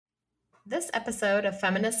This episode of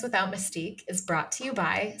Feminists Without Mystique is brought to you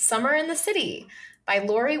by Summer in the City by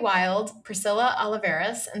Lori Wilde, Priscilla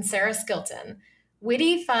Oliveras, and Sarah Skilton.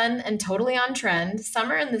 Witty, fun, and totally on trend,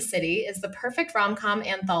 Summer in the City is the perfect rom-com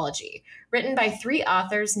anthology, written by three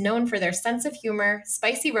authors known for their sense of humor,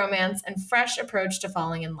 spicy romance, and fresh approach to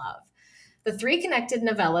falling in love. The three connected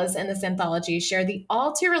novellas in this anthology share the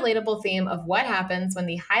all-too-relatable theme of what happens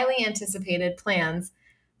when highly anticipated plans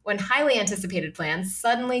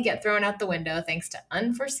suddenly get thrown out the window thanks to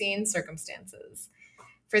unforeseen circumstances.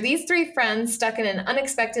 For these three friends stuck in an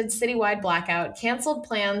unexpected citywide blackout, canceled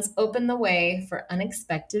plans open the way for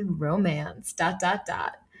unexpected romance. ...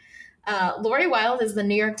 Lori Wilde is the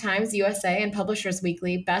New York Times, USA, and Publishers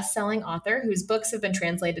Weekly best-selling author whose books have been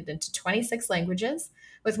translated into 26 languages,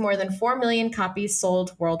 with more than 4 million copies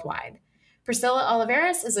sold worldwide. Priscilla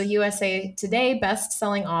Oliveras is a USA Today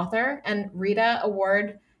best-selling author and Rita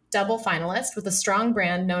Award double finalist with a strong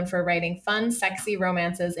brand known for writing fun, sexy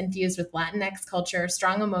romances infused with Latinx culture,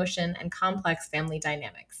 strong emotion, and complex family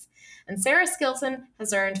dynamics. And Sarah Skilton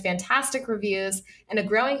has earned fantastic reviews and a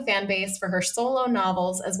growing fan base for her solo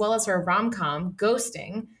novels as well as her rom-com,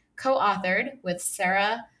 Ghosting, co-authored with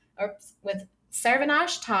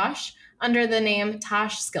Sarvanash Tosh under the name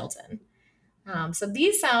Tosh Skilton. So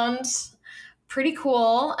these sound pretty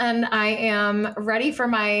cool, and I am ready for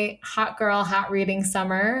my hot girl, hot reading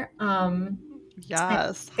summer.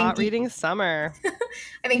 Yes, hot reading summer.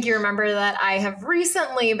 I think you remember that I have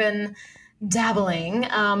recently been dabbling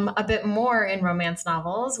a bit more in romance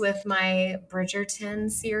novels with my Bridgerton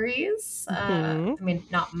series. I mean,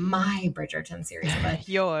 not my Bridgerton series, but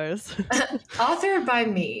yours. Authored by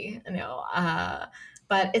me,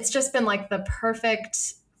 but it's just been like the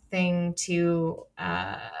perfect thing to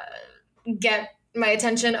get my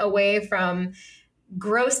attention away from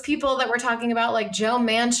gross people that we're talking about, like Joe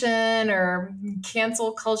Manchin or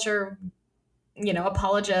cancel culture,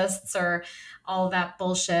 apologists or all that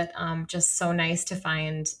bullshit. Just so nice to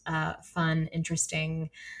find fun,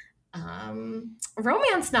 interesting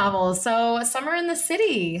romance novels. So Summer in the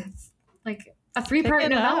City, like a 3-part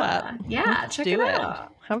novella. Yeah, check it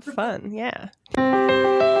out. Have fun. Yeah.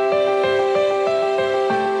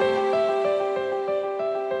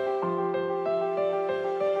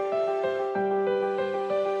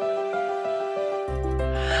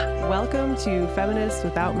 Welcome to Feminists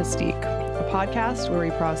Without Mystique, a podcast where we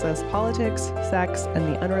process politics, sex, and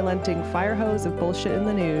the unrelenting fire hose of bullshit in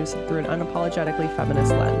the news through an unapologetically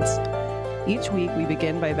feminist lens. Each week, we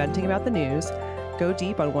begin by venting about the news, go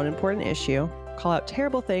deep on one important issue, call out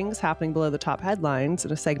terrible things happening below the top headlines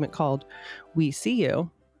in a segment called We See You,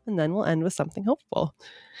 and then we'll end with something hopeful.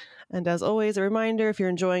 And as always, a reminder, if you're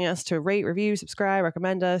enjoying us, to rate, review, subscribe,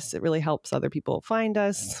 recommend us. It really helps other people find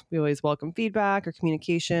us. We always welcome feedback or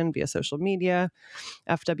communication via social media.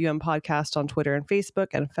 FWM Podcast on Twitter and Facebook,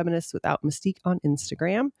 and Feminists Without Mystique on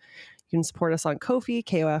Instagram. You can support us on Ko-fi,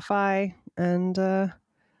 KOFI, and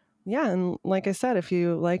and like I said, if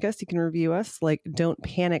you like us, you can review us like Don't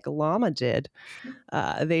Panic Llama did.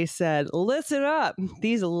 They said, listen up.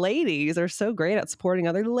 These ladies are so great at supporting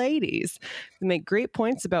other ladies. They make great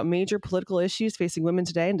points about major political issues facing women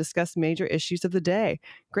today and discuss major issues of the day.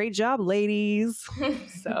 Great job, ladies.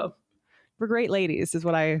 So we're great ladies is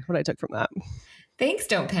what I took from that. Thanks,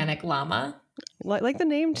 Don't Panic Llama. Like the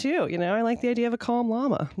name too, I like the idea of a calm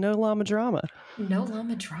llama. No llama drama. No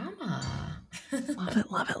llama drama. Love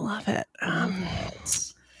it, love it, love it.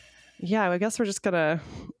 Yeah, I guess we're just gonna,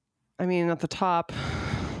 at the top,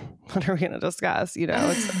 what are we gonna discuss?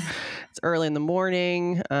 It's early in the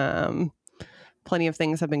morning. Plenty of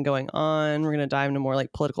things have been going on. We're gonna dive into more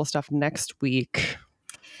like political stuff next week.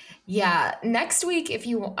 Yeah, next week, if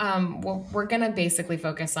you, we're gonna basically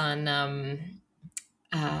focus on,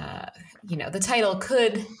 the title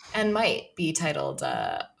could and might be titled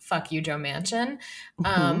Fuck You, Joe Manchin,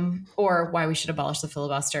 or Why We Should Abolish the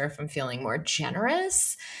Filibuster if I'm feeling more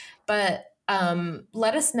generous. But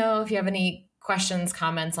let us know if you have any questions,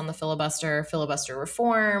 comments on the filibuster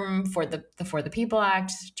reform, for the People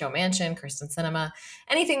Act, Joe Manchin, Kirsten Sinema,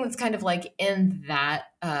 anything that's kind of like in that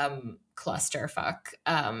clusterfuck,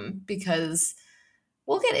 because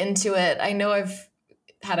we'll get into it. I know I've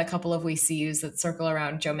had a couple of We See Yous that circle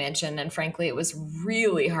around Joe Manchin, and frankly, it was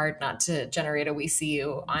really hard not to generate a We See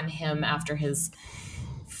You on him after his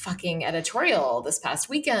fucking editorial this past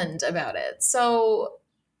weekend about it. So,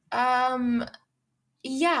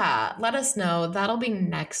 yeah, let us know. That'll be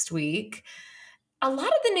next week. A lot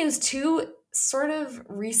of the news, too, sort of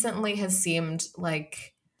recently has seemed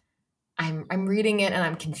like I'm reading it and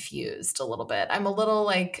I'm confused a little bit. I'm a little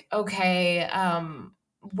like, okay,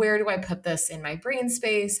 where do I put this in my brain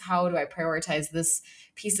space? How do I prioritize this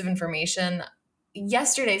piece of information?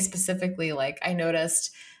 Yesterday specifically, like I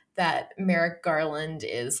noticed that Merrick Garland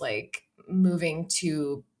is like moving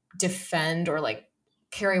to defend or like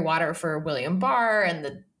carry water for William Barr and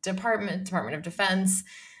the Department of Defense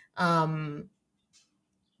from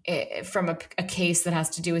a case that has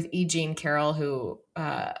to do with E. Jean Carroll, who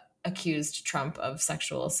accused Trump of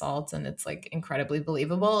sexual assault, and it's like incredibly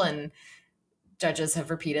believable. And judges have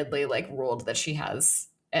repeatedly like ruled that she has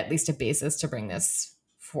at least a basis to bring this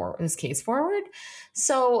case forward.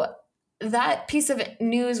 So that piece of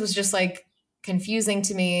news was just like confusing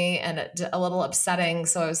to me and a little upsetting.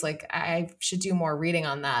 So I was like, I should do more reading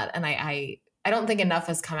on that. And I don't think enough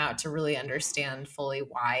has come out to really understand fully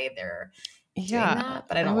why they're doing that,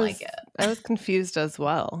 but I don't like it. I was confused as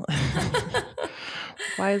well.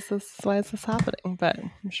 Why is this happening? But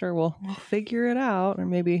I'm sure we'll figure it out, or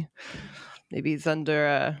maybe it's under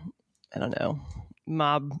a, I don't know,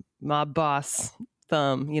 mob boss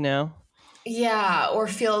thumb, you know? Yeah, or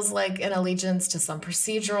feels like an allegiance to some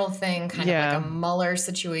procedural thing, kind of like a Mueller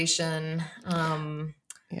situation.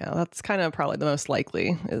 Yeah, that's kind of probably the most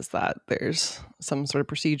likely, is that there's some sort of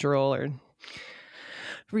procedural or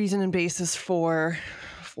reason and basis for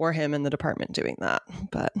him and the department doing that.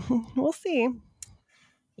 But we'll see.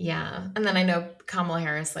 Yeah. And then I know Kamala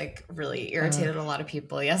Harris like really irritated a lot of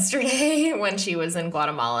people yesterday when she was in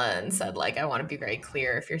Guatemala and said, like, I want to be very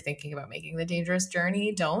clear, if you're thinking about making the dangerous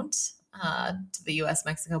journey, don't to the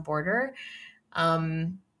US-Mexico border.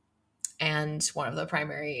 And one of the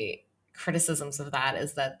primary criticisms of that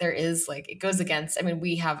is that there is like, it goes against, I mean,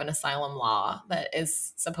 we have an asylum law that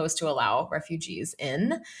is supposed to allow refugees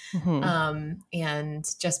in. And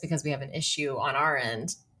just because we have an issue on our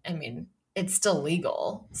end, I mean, it's still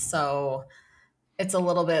legal. So it's a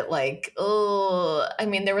little bit like, oh, I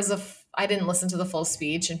mean, I didn't listen to the full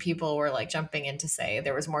speech and people were like jumping in to say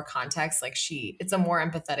there was more context. Like it's a more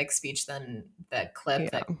empathetic speech than the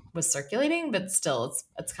clip that was circulating, but still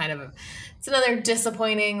it's kind of, it's another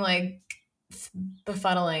disappointing, like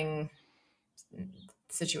befuddling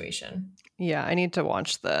situation. Yeah, I need to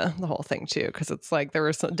watch the whole thing too, because it's like there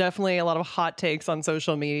was definitely a lot of hot takes on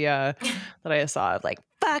social media that I saw, like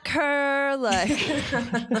fuck her, like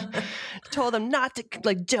told them not to,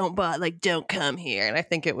 like don't come here. And I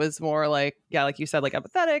think it was more like, yeah, like you said, like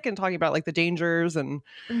empathetic and talking about like the dangers and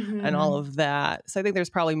all of that. So I think there's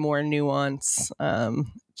probably more nuance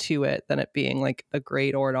to it than it being like a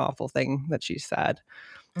great or an awful thing that she said,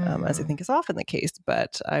 as I think is often the case.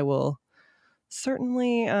 But I will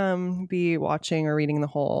certainly be watching or reading the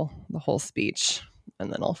whole speech,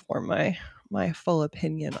 and then I'll form my full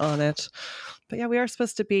opinion on it. But yeah, we are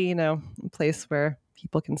supposed to be, a place where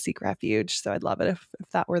people can seek refuge. So I'd love it if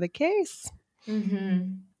that were the case.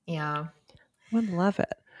 Yeah, would love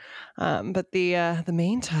it. But the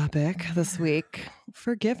main topic this week,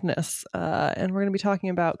 forgiveness, and we're going to be talking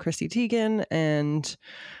about Chrissy Teigen and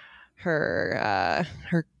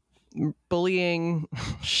her bullying,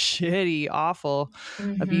 shitty, awful,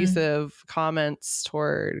 abusive comments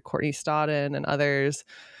toward Courtney Stodden and others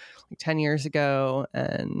like 10 years ago.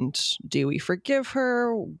 And do we forgive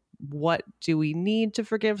her? What do we need to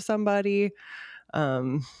forgive somebody?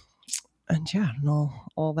 And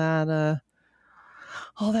all that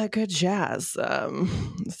good jazz. So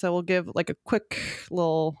we'll give like a quick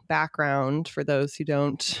little background for those who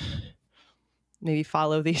don't maybe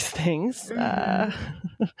follow these things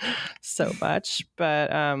so much. But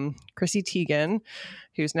Chrissy Teigen,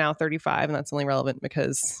 who's now 35, and that's only relevant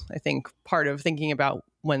because I think part of thinking about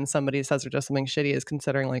when somebody says or does something shitty is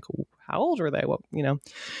considering like, how old were they?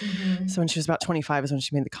 So when she was about 25 is when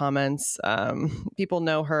she made the comments. People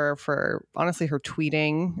know her for, honestly, her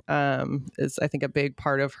tweeting is, I think, a big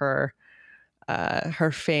part of her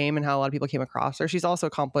fame and how a lot of people came across her. She's also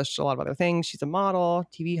accomplished a lot of other things. She's a model,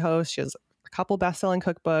 TV host. She has a couple best-selling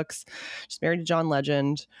cookbooks. She's married to John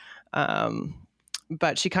Legend.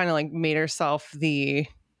 But she kind of like made herself the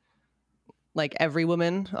like every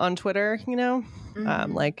woman on Twitter,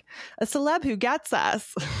 like a celeb who gets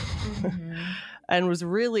us, and was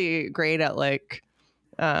really great at like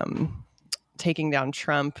taking down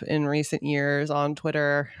Trump in recent years on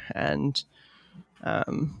Twitter, and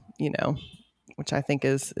which I think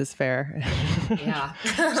is fair. Yeah,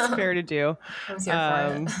 it's fair to do. I was here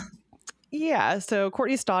for it. Yeah, so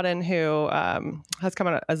Courtney Stodden, who has come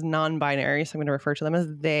out as non-binary, so I'm going to refer to them as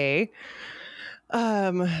they.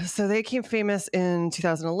 So they became famous in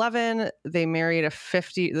 2011. They married this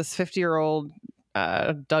 50-year-old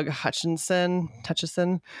Doug Hutchison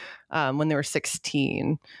when they were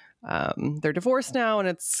 16. they're divorced now, and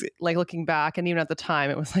it's like looking back, and even at the time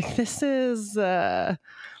it was like, this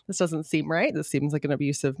doesn't seem right. This seems like an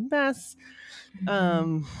abusive mess.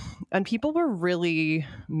 And people were really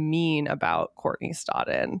mean about Courtney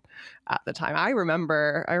Stodden at the time. I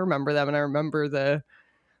remember them, and I remember the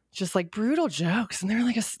just like brutal jokes, and they're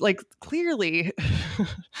like clearly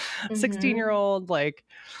 16-year-old like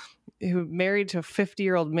who married to a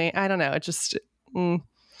 50-year-old man. I don't know. It just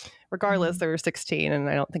regardless, they were 16, and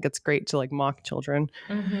I don't think it's great to like mock children.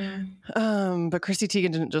 But Chrissy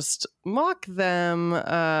Teigen didn't just mock them,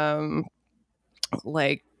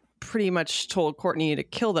 like pretty much told Courtney to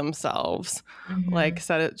kill themselves. Like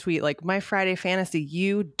said a tweet like, "My Friday fantasy,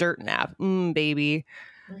 you dirt nap, baby."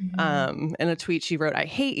 In a tweet she wrote, "I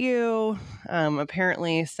hate you."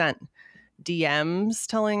 Apparently sent DMs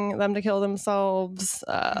telling them to kill themselves.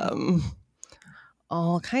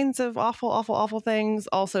 All kinds of awful things.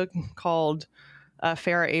 Also called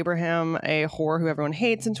Farrah Abraham a whore who everyone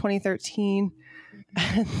hates in 2013.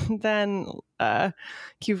 And then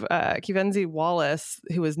Kivenzi Wallace,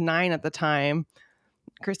 who was 9 at the time,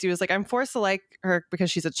 Christy was like, "I'm forced to like her because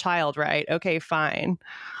she's a child, right? Okay, fine."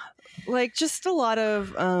 Like just a lot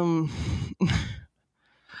of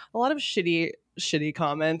shitty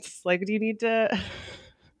comments. Like, do you need to?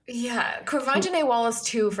 Yeah, Quvenzhané Wallis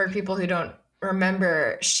too. For people who don't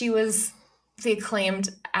remember, she was the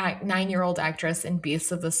acclaimed 9-year-old actress in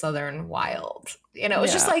Beasts of the Southern Wild. You know, it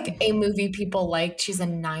was just like a movie people liked. She's a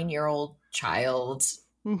 9-year-old child.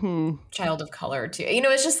 Child of color too. You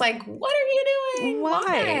know, it's just like, what are you doing?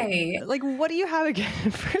 Why? Like, what do you have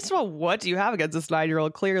against? First of all, what do you have against this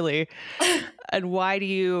 9-year-old? Clearly, and why do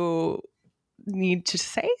you need to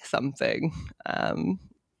say something?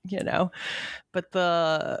 You know, but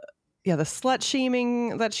the slut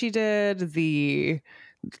shaming that she did, the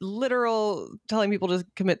literal telling people to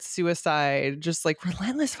commit suicide, just like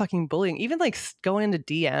relentless fucking bullying, even like going into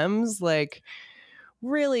DMs, like.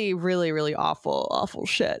 Really, really, really awful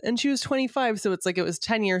shit. And she was 25, so it's like it was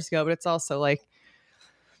 10 years ago, but it's also like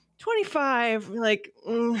 25, like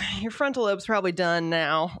your frontal lobe's probably done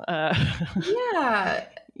now. Yeah.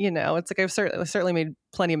 You know, it's like I've certainly made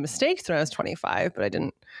plenty of mistakes when I was 25, but I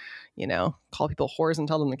didn't, you know, call people whores and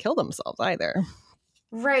tell them to kill themselves either.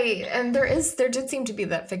 Right. And there did seem to be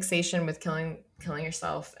that fixation with killing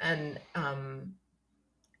yourself. And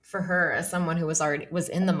for her, as someone who was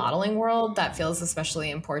in the modeling world, that feels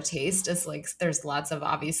especially in poor taste. Is like there's lots of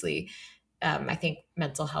obviously, I think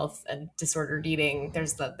mental health and disordered eating.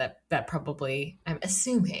 There's that probably, I'm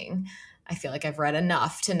assuming, I feel like I've read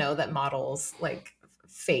enough to know that models like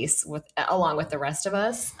face with along with the rest of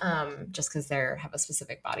us. Just because they have a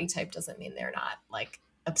specific body type doesn't mean they're not like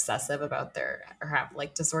obsessive about or have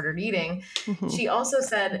like disordered eating. She also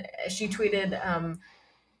said, she tweeted.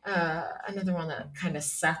 Another one that kind of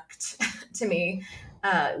sucked to me.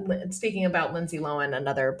 Speaking about Lindsay Lohan,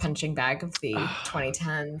 another punching bag of the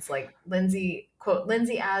 2010s. Like Lindsay, quote,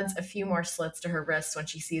 "Lindsay adds a few more slits to her wrists when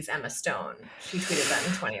she sees Emma Stone." She tweeted that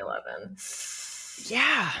in 2011.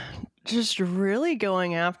 Yeah, just really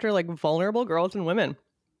going after like vulnerable girls and women.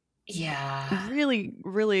 Yeah, really,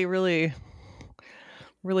 really, really,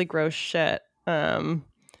 really gross shit. And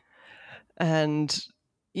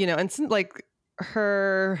you know, and like.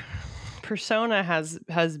 Her persona has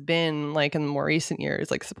been like in the more recent years,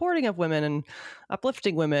 like supporting of women and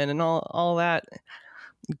uplifting women and all that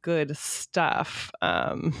good stuff.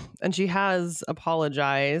 And she has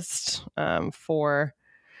apologized for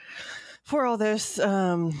all this.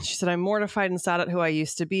 She said, "I'm mortified and sad at who I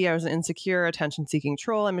used to be. I was an insecure, attention-seeking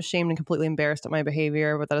troll. I'm ashamed and completely embarrassed at my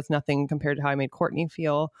behavior, but that is nothing compared to how I made Courtney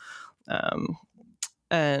feel."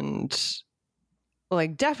 And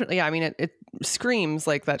like, definitely, I mean, it screams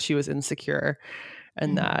like that she was insecure,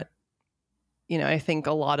 and that, you know, I think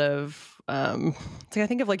a lot of, I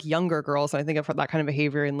think of like younger girls, and I think of that kind of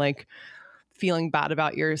behavior and like feeling bad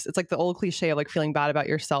about yours. It's like the old cliche of like feeling bad about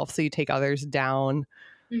yourself, so you take others down.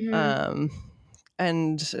 And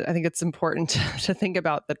I think it's important to think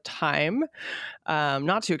about the time,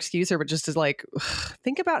 not to excuse her, but just to like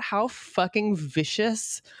think about how fucking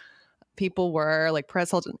vicious people were, like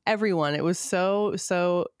Perez Hilton, everyone. It was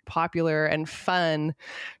so popular and fun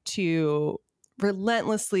to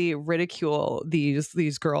relentlessly ridicule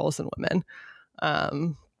these girls and women.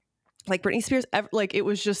 Like Britney Spears, like it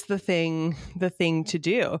was just the thing to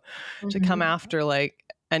do, to come after like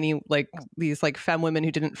any like these like femme women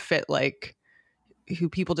who didn't fit, like who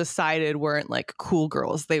people decided weren't like cool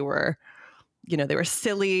girls. They were, you know, they were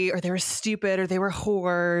silly or they were stupid or they were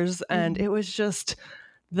whores, and it was just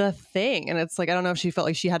the thing. And it's like, I don't know if she felt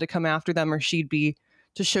like she had to come after them or she'd be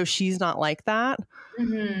to show she's not like that.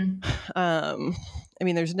 I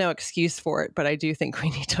mean, there's no excuse for it, but I do think we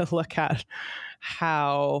need to look at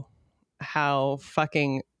how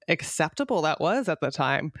fucking acceptable that was at the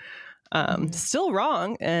time. Still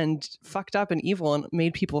wrong and fucked up and evil and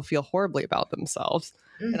made people feel horribly about themselves.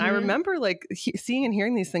 And I remember like seeing and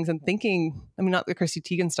hearing these things and thinking, I mean, not the Chrissy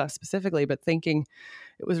Teigen stuff specifically, but thinking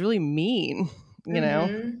it was really mean, you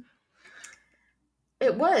know?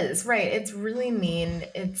 It was, right. It's really mean.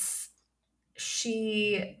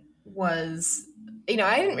 She was, you know,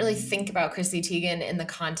 I didn't really think about Chrissy Teigen in the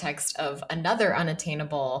context of another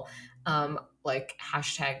unattainable like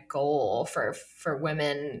hashtag goal for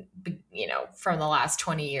women, you know, from the last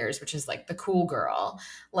 20 years, which is like the cool girl,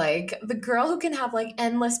 like the girl who can have like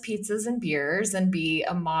endless pizzas and beers and be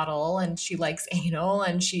a model, and she likes anal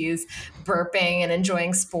and she's burping and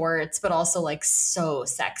enjoying sports, but also like so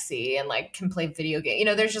sexy and like can play video game. You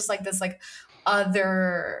know, there's just like this like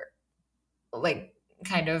other like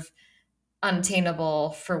kind of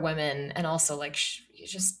unattainable for women, and also like you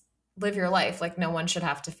just live your life. Like no one should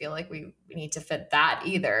have to feel like we need to fit that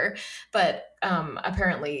either. But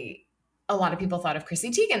apparently a lot of people thought of Chrissy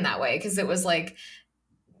Teigen that way, because it was like,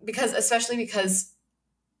 especially because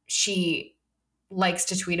she likes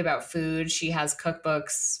to tweet about food. She has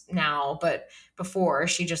cookbooks now, but before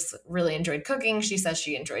she just really enjoyed cooking. She says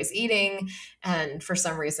she enjoys eating. And for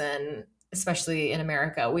some reason, especially in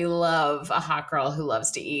America, we love a hot girl who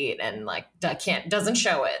loves to eat and like doesn't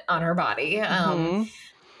show it on her body.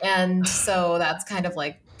 And so that's kind of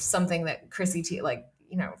like something that Chrissy Teigen, like,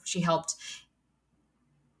 you know, she helped.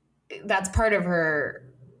 That's part of her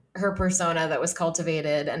persona that was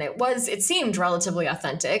cultivated, and it seemed relatively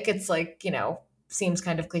authentic. It's like, you know, seems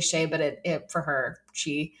kind of cliche, but it for her,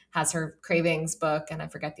 she has her Cravings book, and I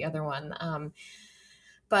forget the other one.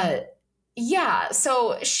 But yeah,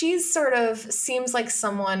 so she's sort of seems like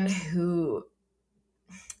someone who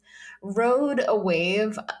rode a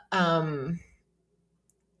wave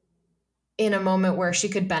in a moment where she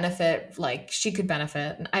could benefit.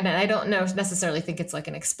 And I don't know, necessarily think it's like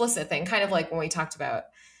an explicit thing, kind of like when we talked about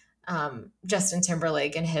Justin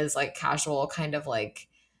Timberlake and his like casual kind of like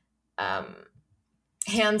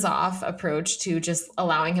hands-off approach to just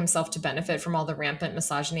allowing himself to benefit from all the rampant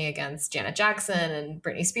misogyny against Janet Jackson and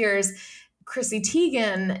Britney Spears. Chrissy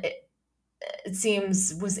Teigen, it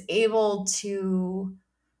seems, was able to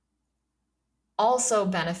also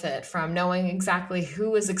benefit from knowing exactly who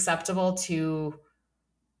was acceptable to,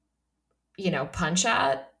 you know, punch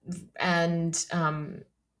at and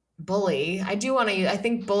bully. I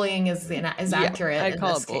think bullying is accurate. I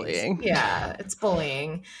call it bullying. Yeah, it's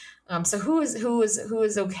bullying. So who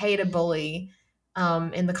is okay to bully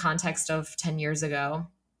in the context of 10 years ago?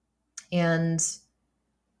 And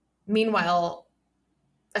meanwhile,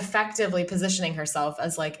 effectively positioning herself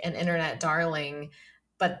as like an internet darling,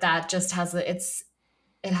 but that just has its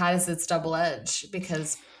double edge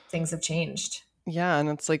because things have changed. Yeah. And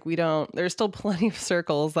it's like, there's still plenty of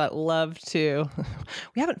circles that love to,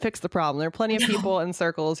 we haven't fixed the problem. There are plenty of people in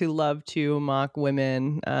circles who love to mock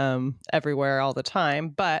women everywhere all the time.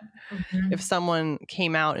 But if someone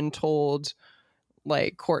came out and told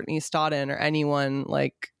like Courtney Stodden or anyone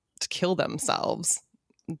like to kill themselves,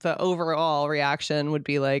 the overall reaction would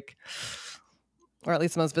be like, or at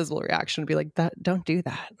least the most visible reaction would be like, "That don't do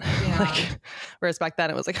that." Yeah. Like, whereas back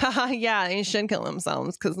then it was like, haha, yeah, they shouldn't kill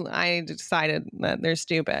themselves because I decided that they're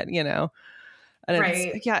stupid, you know? And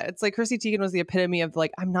right. It's like Chrissy Teigen was the epitome of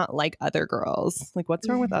like, I'm not like other girls. Like, what's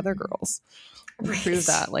wrong with other girls? Right. Prove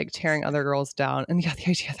that, like tearing other girls down. And yeah,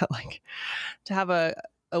 the idea that like to have a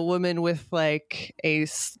woman with like a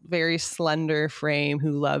very slender frame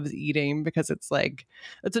who loves eating because it's like,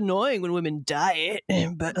 it's annoying when women diet,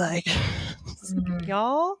 but like,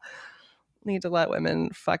 y'all need to let women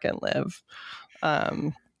fucking live.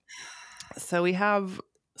 So we have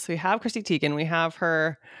Chrissy Teigen. We have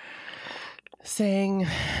her saying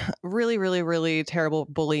really, really, really terrible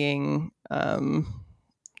bullying,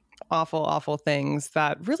 awful things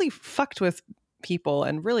that really fucked with people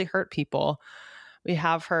and really hurt people. We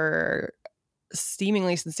have her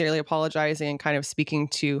seemingly sincerely apologizing and kind of speaking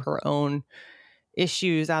to her own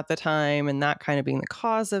issues at the time and that kind of being the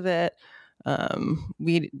cause of it.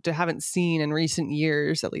 We haven't seen in recent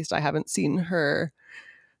years, at least I haven't seen her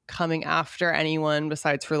coming after anyone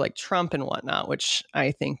besides for like Trump and whatnot, which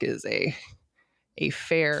I think is a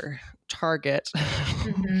fair target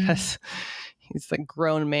because he's a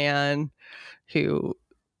grown man who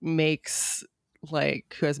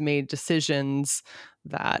has made decisions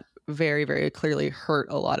that very, very clearly hurt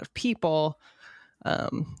a lot of people.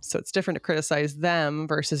 So it's different to criticize them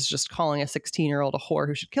versus just calling a 16-year-old a whore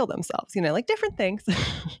who should kill themselves, you know, like different things.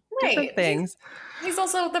 different things. He's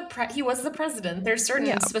also he was the president. There's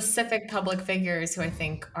certain specific public figures who I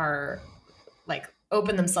think are like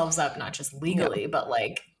open themselves up, not just legally, but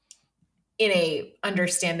like in a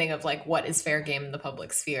understanding of like what is fair game in the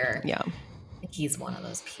public sphere. Yeah. He's one of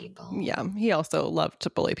those people. Yeah. He also loved to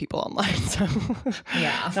bully people online. So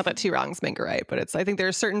yeah. Not that two wrongs make a right, but I think there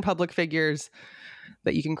are certain public figures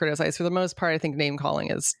that you can criticize. For the most part, I think name calling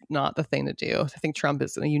is not the thing to do. I think Trump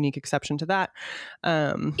is a unique exception to that.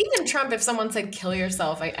 Even Trump, if someone said kill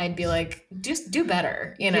yourself, I'd be like, just do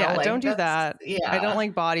better. You know, yeah, like, don't do that. Yeah. I don't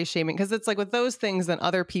like body shaming because it's like with those things, then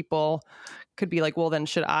other people could be like, well, then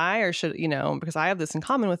should I, or should, because I have this in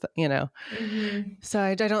common with, Mm-hmm. So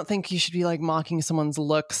I don't think you should be like mocking someone's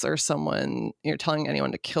looks or telling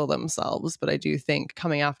anyone to kill themselves. But I do think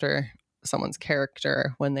coming after someone's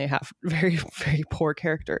character when they have very, very poor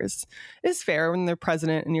characters is fair. When they're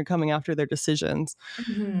president and you're coming after their decisions,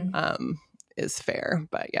 is fair.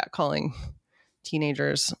 But yeah, calling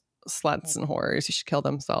teenagers sluts and whores who should kill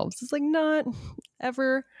themselves is like not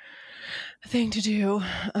ever a thing to do.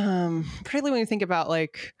 Particularly when you think about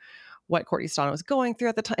like what Courtney Stodden was going through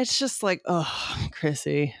at the time. It's just like, oh,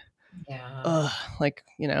 Chrissy. Yeah.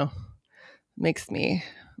 Makes me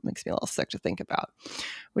a little sick to think about.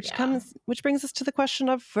 Which brings us to the question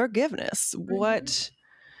of forgiveness.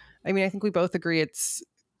 Mm-hmm. I think we both agree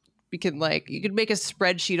you could make a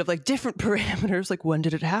spreadsheet of like different parameters, like when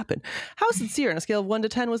did it happen? How sincere on a scale of 1 to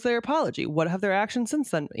 10 was their apology? What have their actions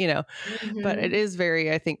since then? Mm-hmm. But it is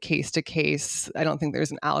very, I think, case to case. I don't think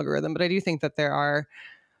there's an algorithm, but I do think that there are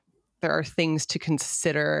things to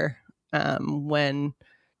consider when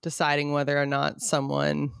deciding whether or not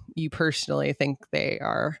someone you personally think they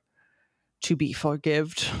are to be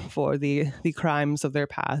forgived for the crimes of their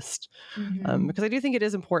past. Mm-hmm. Because I do think it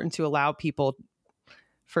is important to allow people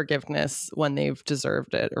forgiveness when they've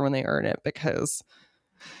deserved it or when they earn it, because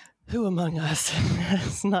who among us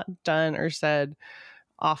has not done or said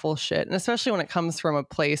awful shit? And especially when it comes from a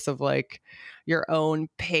place of like your own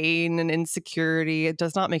pain and insecurity, it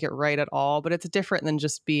does not make it right at all. But it's different than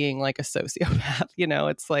just being like a sociopath.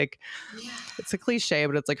 It's like, it's a cliche,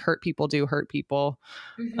 but it's like hurt people do hurt people.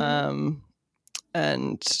 Mm-hmm.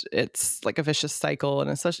 And it's like a vicious cycle. And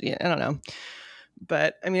especially, I don't know.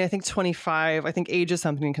 But I think 25, I think age is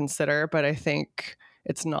something to consider, but I think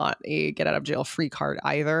it's not a get out of jail free card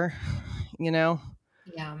either,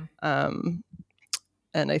 Yeah. And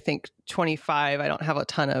I think 25, I don't have a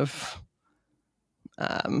ton of,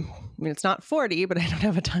 it's not 40, but I don't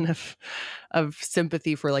have a ton of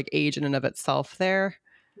sympathy for like age in and of itself there.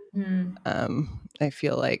 Mm-hmm. I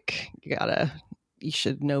feel like you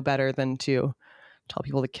should know better than to tell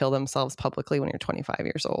people to kill themselves publicly when you're 25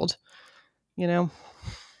 years old.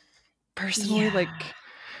 Personally,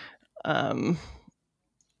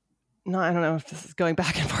 no, I don't know if this is going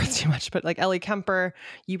back and forth too much, but like Ellie Kemper,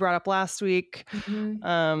 you brought up last week,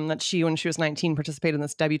 that she, when she was 19, participated in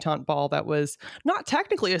this debutante ball that was not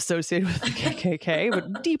technically associated with the KKK,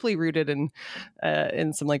 but deeply rooted in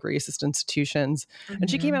some like racist institutions. And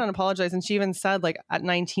she came out and apologized. And she even said, like, at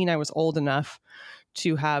 19, I was old enough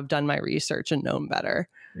to have done my research and known better.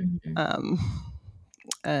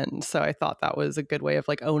 And so I thought that was a good way of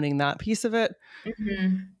like owning that piece of it.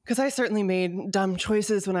 Because I certainly made dumb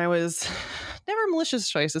choices when I was, never malicious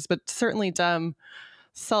choices, but certainly dumb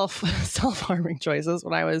self-harming choices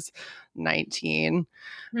when I was 19.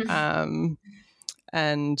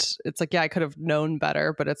 And it's like, yeah, I could have known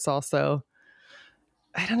better, but it's also,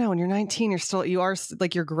 I don't know, when you're 19, you are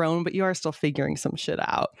like, you're grown, but you are still figuring some shit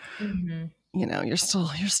out. You're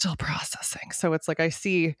still processing. So it's like, I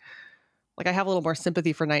see, like, I have a little more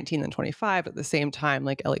sympathy for 19 than 25. At the same time,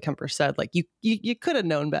 like Ellie Kemper said, like you could have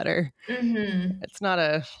known better. It's not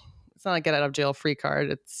a get out of jail free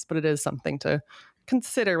card. But it is something to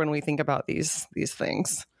consider when we think about these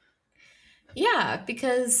things. Yeah,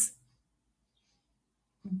 because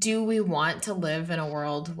do we want to live in a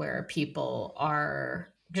world where people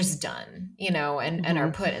are just done, and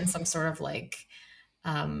are put in some sort of like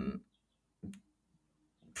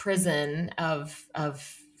prison of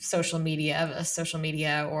social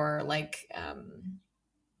media or like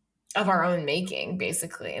of our own making,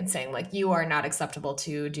 basically, and saying like, you are not acceptable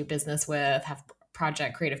to do business with, have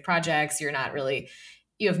creative projects, you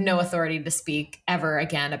have no authority to speak ever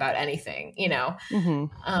again about anything,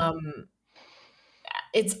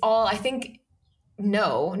 it's all, I think,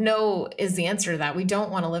 no is the answer to that. We don't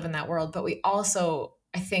want to live in that world, but we also,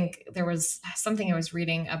 I think there was something I was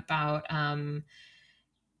reading about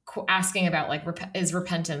asking about like, is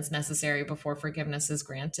repentance necessary before forgiveness is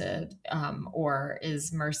granted, or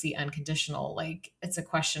is mercy unconditional? Like, it's a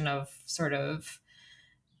question of sort of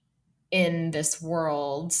in this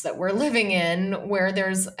world that we're living in, where there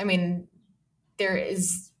is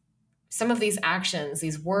some of these actions,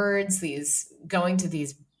 these words, these going to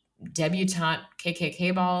these debutante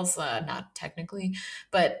KKK balls, not technically,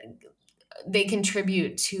 but they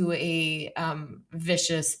contribute to a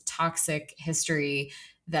vicious, toxic history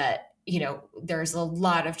that, there's a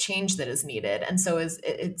lot of change that is needed. And so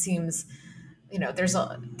it seems, there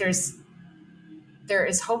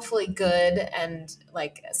is hopefully good and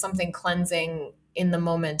like something cleansing in the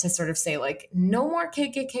moment to sort of say like, no more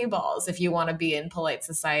KKK balls if you want to be in polite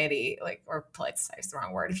society, or polite society is the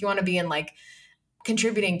wrong word. If you want to be in like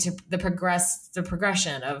contributing to the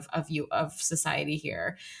progression of society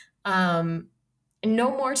here.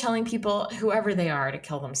 No more telling people, whoever they are, to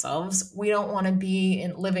kill themselves. We don't want to be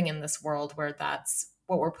living in this world where that's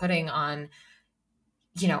what we're putting on,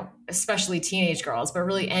 especially teenage girls, but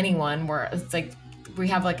really anyone, where it's like we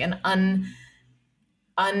have like an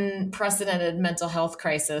unprecedented mental health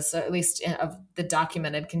crisis, at least of the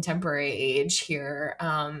documented contemporary age here.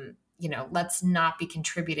 Let's not be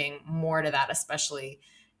contributing more to that, especially,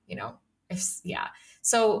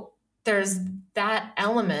 So there's that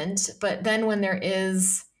element, but then when there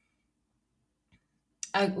is,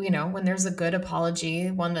 when there's a good apology,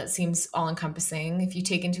 one that seems all encompassing, if you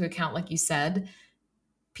take into account, like you said,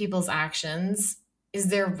 people's actions, is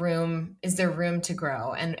there room to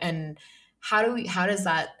grow? And how does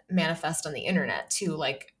that manifest on the internet too?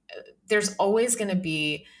 Like, there's always going to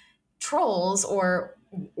be trolls or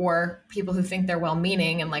people who think they're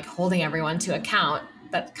well-meaning and like holding everyone to account,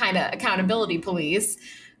 that kind of accountability police,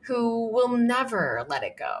 who will never let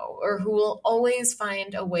it go, or who will always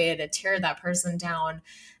find a way to tear that person down.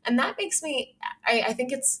 And that makes me, I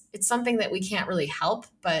think it's something that we can't really help,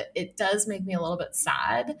 but it does make me a little bit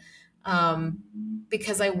sad,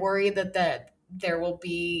 because I worry that there will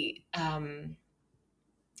be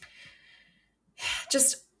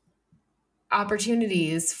just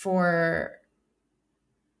opportunities for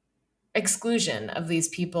exclusion of these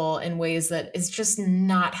people in ways that is just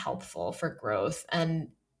not helpful for growth. And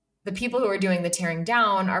the people who are doing the tearing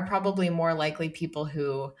down are probably more likely people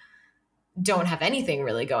who don't have anything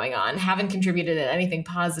really going on, haven't contributed to anything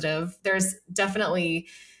positive. There's definitely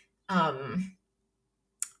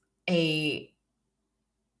a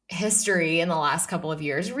history in the last couple of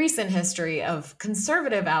years, recent history, of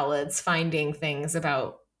conservative outlets finding things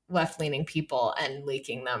about left-leaning people and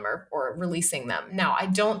leaking them or releasing them. Now, I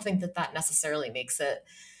don't think that necessarily makes it,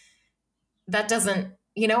 that doesn't,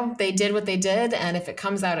 they did what they did, and if it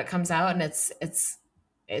comes out, it comes out, and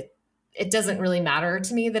it doesn't really matter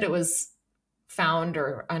to me that it was found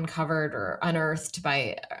or uncovered or unearthed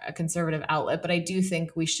by a conservative outlet. But I do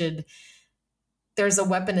think there's a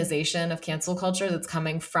weaponization of cancel culture that's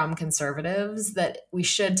coming from conservatives that we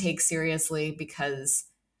should take seriously, because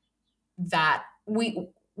that we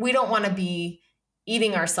don't want to be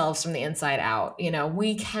eating ourselves from the inside out.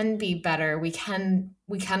 We can be better. We can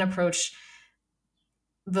approach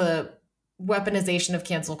the weaponization of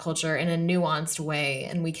cancel culture in a nuanced way.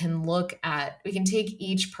 And we can take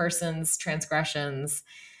each person's transgressions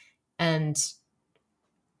and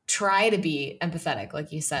try to be empathetic,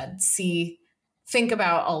 like you said, think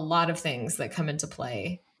about a lot of things that come into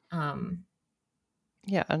play.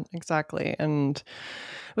 Yeah, exactly. And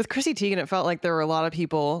with Chrissy Teigen, it felt like there were a lot of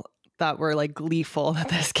people that were like gleeful that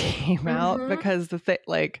this came out, because I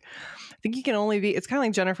think you can only be, it's kind of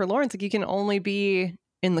like Jennifer Lawrence, like you can only be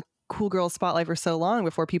in the cool girl spotlight for so long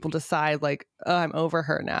before people decide like, oh, I'm over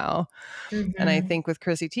her now. And I think with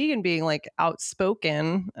Chrissy Teigen being like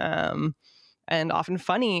outspoken, and often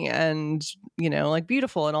funny and, like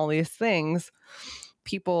beautiful and all these things,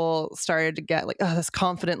 people started to get like, oh, this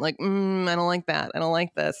confident, like, I don't like that. I don't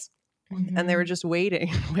like this. And they were just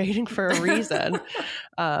waiting for a reason.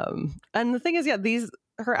 And the thing is,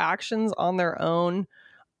 her actions on their own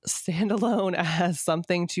stand alone as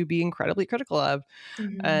something to be incredibly critical of.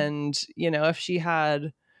 And, if she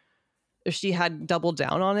had doubled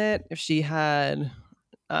down on it, if she had,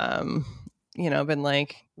 been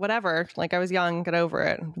like, whatever, like I was young, get over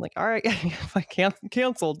it. Like, all right, if I can't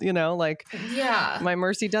canceled, my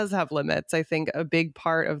mercy does have limits. I think a big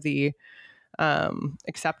part of the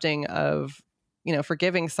accepting of,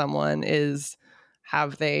 forgiving someone is,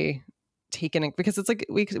 have they taken it, because it's like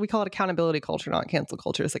we call it accountability culture, not cancel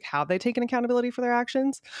culture. It's like, have they taken accountability for their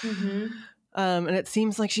actions? And it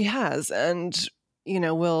seems like she has. And,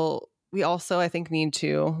 we also, I think, need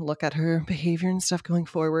to look at her behavior and stuff going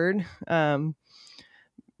forward.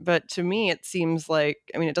 But to me, it seems like,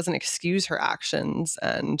 it doesn't excuse her actions.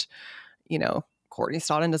 And, Courtney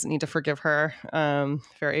Stodden doesn't need to forgive her.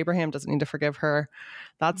 Farrah Abraham doesn't need to forgive her.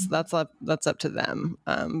 That's up to them.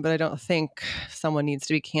 But I don't think someone needs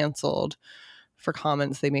to be canceled for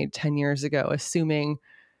comments they made 10 years ago, assuming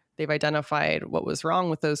they've identified what was wrong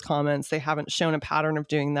with those comments. They haven't shown a pattern of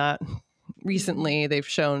doing that recently. They've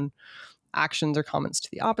shown actions or comments to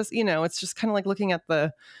the opposite. It's just kind of like looking at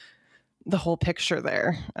the whole picture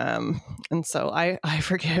there. And so I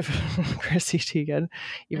forgive Chrissy Teigen,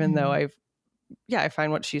 even though I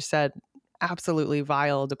find what she said absolutely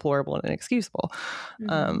vile, deplorable, and inexcusable.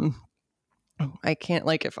 I can't,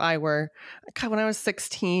 like, if I were, God, when I was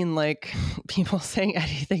 16, like, people saying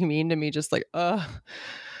anything mean to me, just like,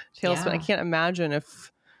 tailspin. I can't imagine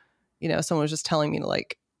if, someone was just telling me to,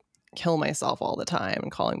 like, kill myself all the time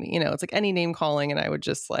and calling me, it's like any name calling, and I would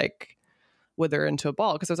just, like, wither into a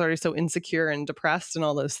ball because I was already so insecure and depressed and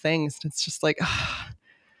all those things. It's just like,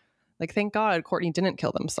 like, thank God Courtney didn't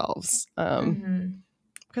kill themselves.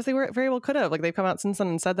 Because they very well could have. Like, they've come out since then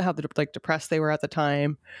and said how depressed they were at the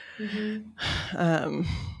time.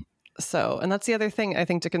 So, and that's the other thing I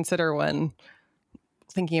think to consider when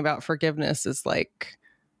thinking about forgiveness is, like,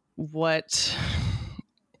 what,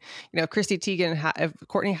 if Chrissy Teigen, if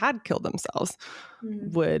Courtney had killed themselves,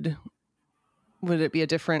 would it be a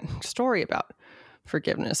different story about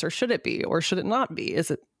forgiveness, or should it be, or should it not be?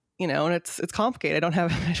 Is it, and it's complicated. I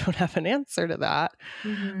don't have an answer to that.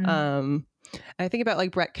 I think about,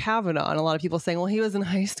 like, Brett Kavanaugh, and a lot of people saying, well, he was in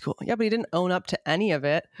high school. Yeah, but he didn't own up to any of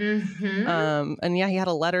it. And yeah, he had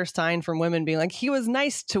a letter signed from women being like, he was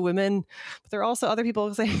nice to women. But there are also other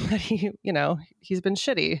people saying that he's been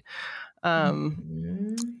shitty.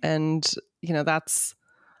 And,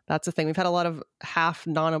 that's the thing. We've had a lot of half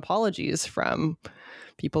non-apologies from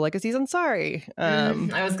people like Aziz Ansari.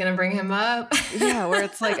 I was going to bring him up. Yeah, where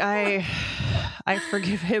it's like, I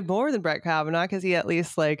forgive him more than Brett Kavanaugh because he at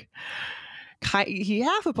least, like, he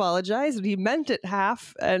half apologized, but he meant it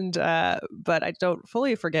half. And but I don't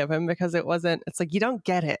fully forgive him because it's like, you don't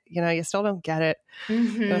get it. You still don't get it.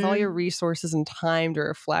 With all your resources and time to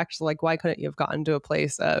reflect, like, why couldn't you have gotten to a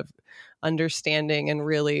place of understanding and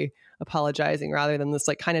really apologizing rather than this,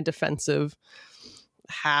 like, kind of defensive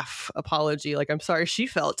half apology? Like, I'm sorry she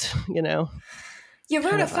felt, You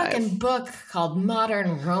wrote a fucking book called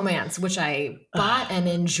Modern Romance, which I bought and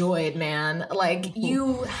enjoyed, man. Like,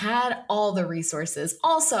 you had all the resources.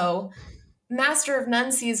 Also, Master of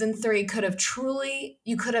None season 3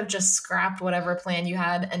 you could have just scrapped whatever plan you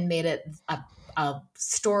had and made it a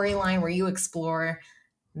storyline where you explore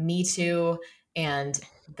Me Too and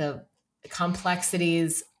the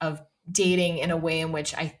complexities of dating in a way in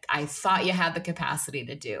which I thought you had the capacity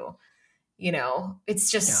to do.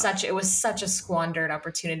 It's just it was such a squandered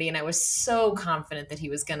opportunity. And I was so confident that he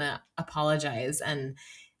was going to apologize. And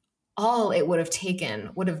all it would have taken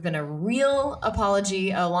would have been a real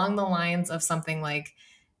apology along the lines of something like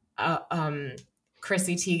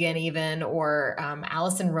Chrissy Teigen even, or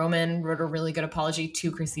Allison Roman wrote a really good apology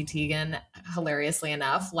to Chrissy Teigen, hilariously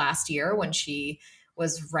enough, last year when she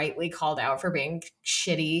was rightly called out for being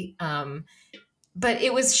shitty. But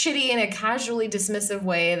it was shitty in a casually dismissive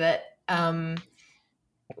way that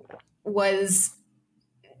was,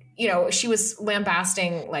 she was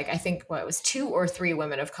lambasting, like, I think it was 2 or 3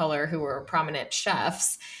 women of color who were prominent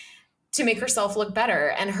chefs to make herself look better.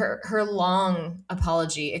 And her long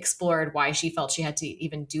apology explored why she felt she had to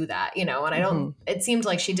even do that, and it seemed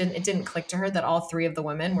like it didn't click to her that all 3 of the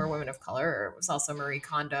women were women of color. Or it was also Marie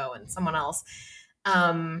Kondo and someone else.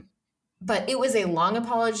 But it was a long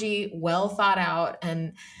apology, well thought out.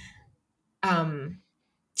 And, Allison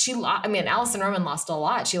Roman lost a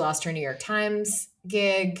lot. She lost her New York Times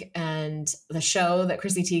gig and the show that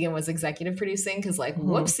Chrissy Teigen was executive producing. Because, like,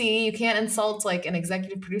 whoopsie, you can't insult, like, an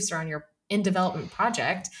executive producer on your in development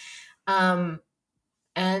project. And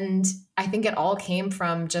I think it all came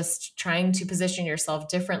from just trying to position yourself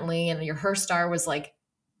differently. And her star was, like,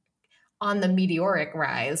 on the meteoric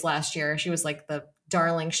rise last year. She was, like, the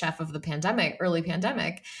darling chef of the early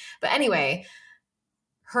pandemic. But anyway,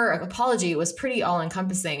 her apology was pretty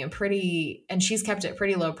all-encompassing and she's kept it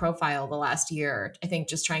pretty low profile the last year, I think,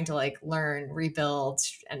 just trying to, like, learn, rebuild.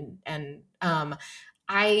 And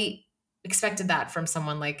I expected that from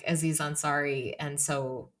someone like Aziz Ansari. And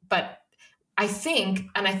so, but I think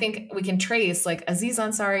we can trace, like, Aziz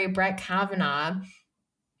Ansari, Brett Kavanaugh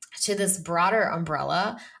to this broader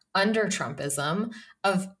umbrella under Trumpism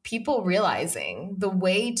of people realizing the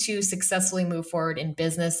way to successfully move forward in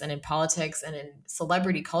business and in politics and in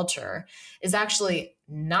celebrity culture is actually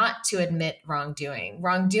not to admit wrongdoing.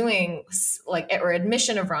 Wrongdoing, or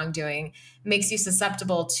admission of wrongdoing, makes you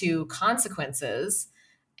susceptible to consequences.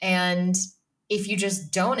 And if you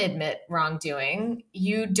just don't admit wrongdoing,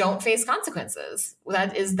 you don't face consequences.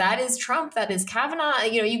 That is Trump. That is Kavanaugh.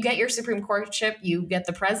 You get your Supreme Courtship, you get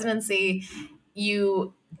the presidency.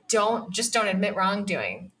 You don't admit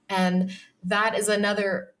wrongdoing, and that is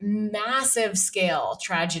another massive scale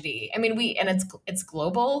tragedy. I mean, it's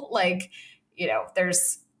global. Like,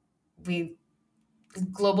 there's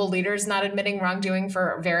global leaders not admitting wrongdoing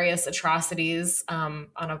for various atrocities on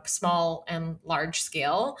a small and large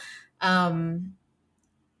scale. And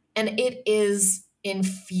it is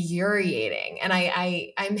infuriating. And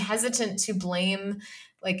I'm hesitant to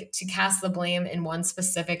to cast the blame in one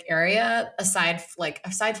specific area, aside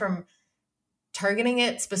from targeting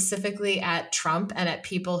it specifically at Trump and at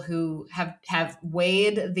people who have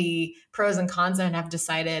weighed the pros and cons and have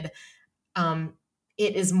decided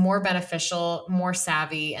it is more beneficial, more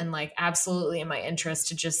savvy, and absolutely in my interest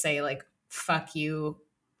to just say fuck you,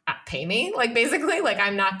 pay me. Basically,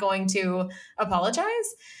 I'm not going to apologize.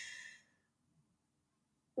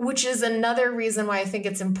 Which is another reason why I think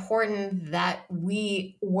it's important that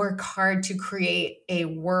we work hard to create a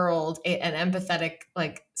world, an empathetic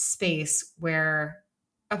space where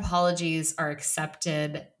apologies are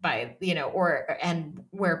accepted by, and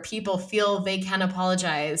where people feel they can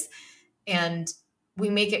apologize, and we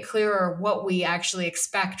make it clearer what we actually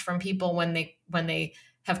expect from people when they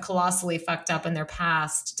have colossally fucked up in their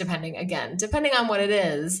past, depending on what it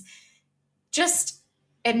is. Just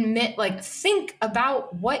admit, think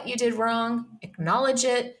about what you did wrong, acknowledge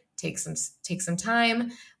it, take some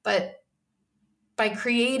time. But by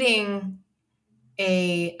creating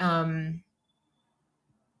a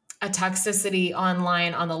toxicity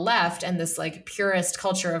online on the left and this purist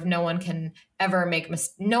culture of no one can ever make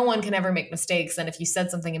mistakes, and if you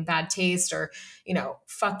said something in bad taste or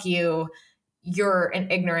fuck you, you're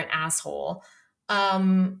an ignorant asshole,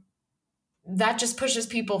 that just pushes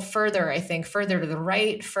people further, I think, further to the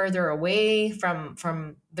right, further away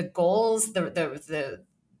from the goals, the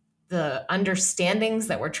understandings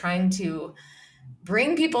that we're trying to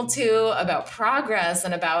bring people to about progress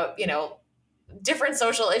and about, different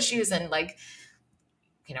social issues. And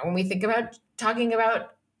when we think about talking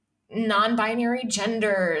about non-binary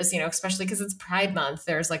genders, especially because it's Pride Month,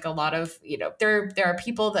 there's a lot of, there are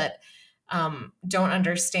people that don't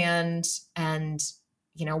understand. And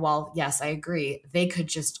while yes, I agree, they could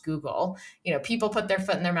just Google. People put their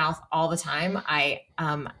foot in their mouth all the time. I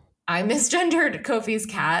misgendered Kofi's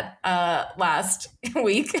cat last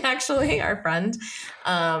week, actually, our friend.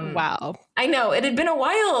 Wow. I know, it had been a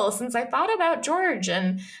while since I thought about George,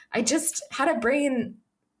 and I just had a brain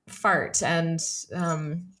fart. And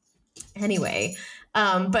anyway,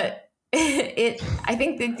 but I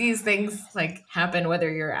think that these things happen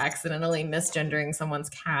whether you're accidentally misgendering someone's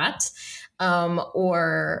cat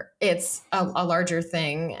or it's a larger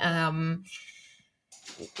thing.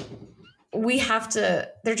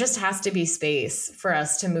 There just has to be space for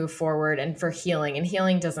us to move forward and for healing. And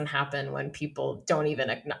healing doesn't happen when people don't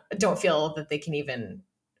feel that they can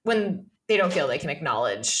when they don't feel they can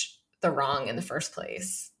acknowledge the wrong in the first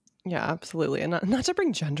place. Yeah, absolutely. And not to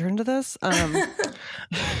bring gender into this. I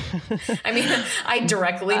mean, I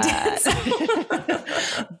directly did. So.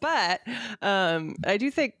 But I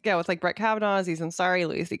do think, with Brett Kavanaugh, Aziz Ansari,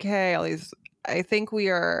 Louis C.K., all these, I think we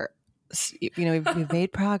are, we've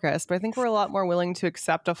made progress, but I think we're a lot more willing to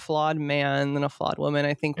accept a flawed man than a flawed woman.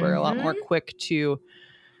 I think we're a lot more quick to,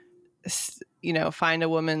 find a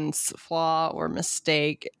woman's flaw or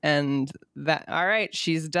mistake and that, all right,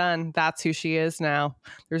 she's done. That's who she is now.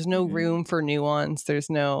 There's no room for nuance.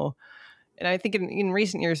 And I think in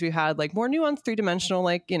recent years, we've had more nuanced, three-dimensional,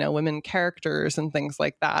 women characters and things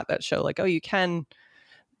like that show oh, you can,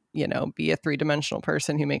 be a three-dimensional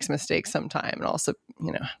person who makes mistakes sometime and also,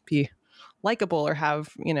 be likable or have,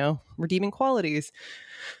 redeeming qualities.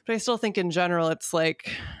 But I still think in general, it's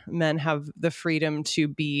men have the freedom to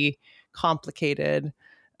be complicated,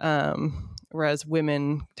 whereas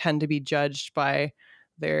women tend to be judged by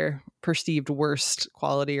their perceived worst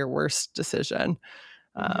quality or worst decision.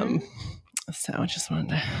 So I just wanted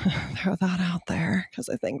to throw that out there because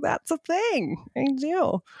I think that's a thing. I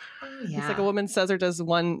do. Yeah. It's a woman says or does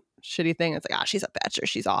one shitty thing. It's she's a bitch or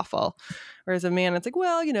she's awful. Whereas a man, it's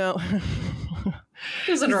well, he's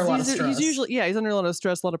under a lot of stress. He's usually, he's under a lot of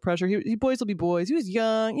stress, a lot of pressure. Boys will be boys. He was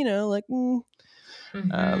young,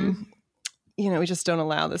 we just don't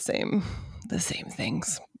allow the same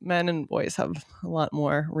things. Men and boys have a lot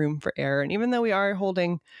more room for error. And even though we are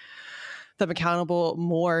holding them accountable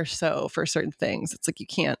more so for certain things, it's you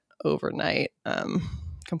can't overnight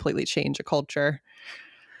completely change a culture.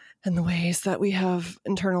 and the ways that we have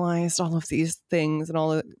internalized all of these things and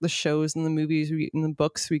all the shows and the movies and the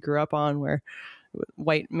books we grew up on, where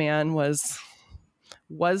white man was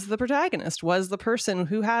the protagonist, was the person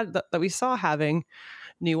who had that we saw having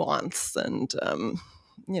nuance. And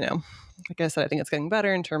like I said, I think it's getting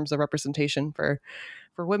better in terms of representation for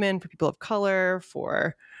women, for people of color,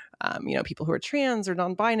 for people who are trans or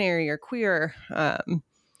non-binary or queer.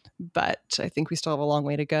 But I think we still have a long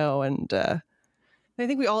way to go. And I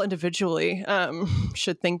think we all individually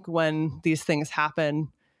should think when these things happen.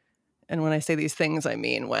 And when I say these things, I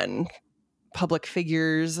mean when public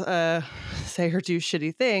figures say or do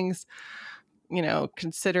shitty things,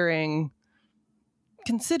 considering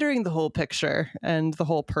the whole picture and the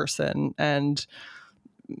whole person, and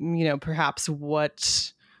perhaps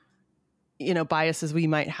what biases we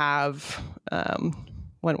might have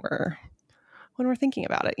when we're thinking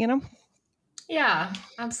about it. Yeah,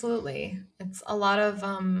 absolutely. It's a lot of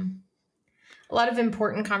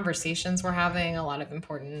important conversations we're having, a lot of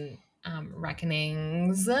important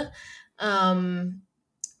reckonings,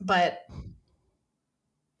 but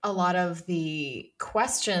a lot of the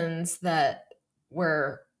questions that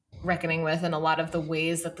we're reckoning with, and a lot of the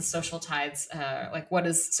ways that the social tides, like what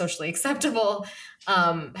is socially acceptable,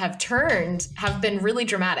 have been really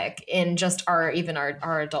dramatic in just our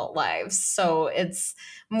adult lives. So it's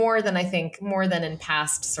more than in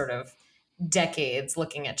past sort of decades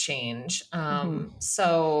looking at change.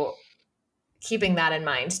 So keeping that in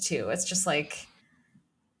mind too, it's just like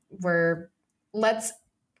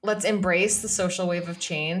let's embrace the social wave of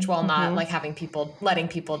change while not like letting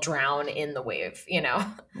people drown in the wave,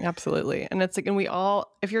 Absolutely. And it's like, and we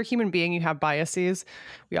all, if you're a human being, you have biases.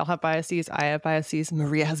 We all have biases. I have biases.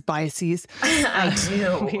 Maria has biases. I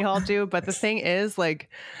do. We all do. But the thing is, like,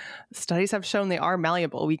 studies have shown they are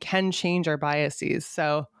malleable. We can change our biases.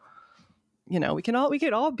 So, we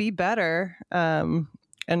could all be better,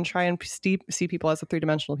 and try and see people as the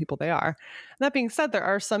three-dimensional people they are. And that being said, there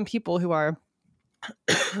are some people who are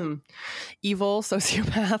evil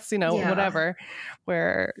sociopaths, whatever,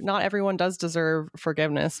 where not everyone does deserve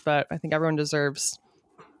forgiveness, but I think everyone deserves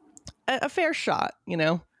a fair shot,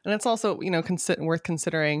 and it's also, worth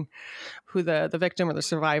considering who the victim or the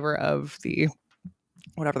survivor of the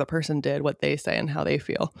whatever the person did, what they say and how they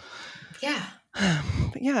feel. Yeah.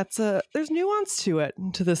 But yeah, there's nuance to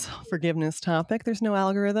this forgiveness topic. There's no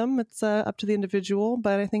algorithm. It's up to the individual,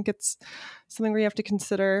 but I think it's something where you have to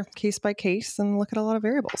consider case by case and look at a lot of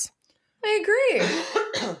variables. I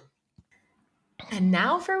agree. And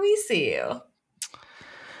now for We See You.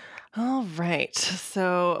 All right.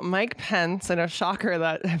 So Mike Pence, I know, shocker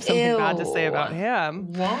that I have something bad to say about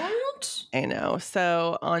him. What? I know.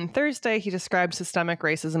 So on Thursday, he described systemic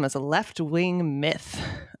racism as a left-wing myth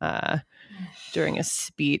during a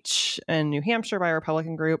speech in New Hampshire by a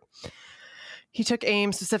Republican group. He took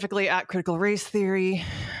aim specifically at critical race theory,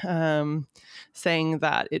 saying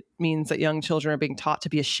that it means that young children are being taught to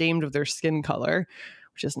be ashamed of their skin color,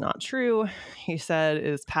 which is not true. He said it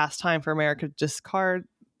is past time for America to discard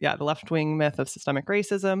the left-wing myth of systemic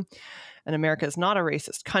racism, and America is not a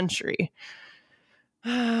racist country.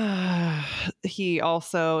 He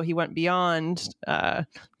went beyond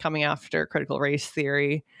coming after critical race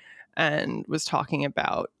theory and was talking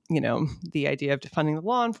about, the idea of defunding the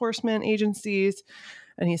law enforcement agencies.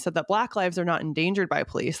 And he said that Black lives are not endangered by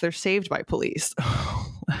police. They're saved by police.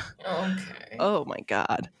 Okay. Oh my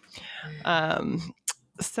God.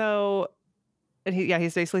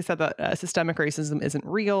 He's basically said that systemic racism isn't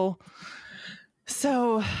real.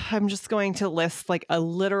 So I'm just going to list like a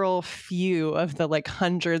literal few of the like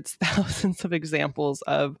hundreds, thousands of examples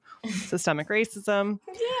of systemic racism.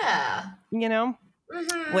 Yeah.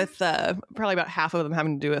 With probably about half of them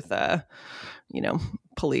having to do with,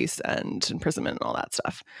 police and imprisonment and all that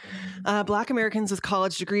stuff. Black Americans with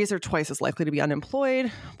college degrees are twice as likely to be unemployed.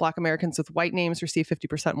 Black Americans with white names receive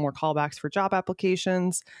 50% more callbacks for job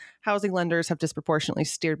applications. Housing lenders have disproportionately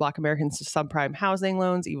steered Black Americans to subprime housing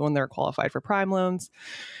loans, even when they're qualified for prime loans.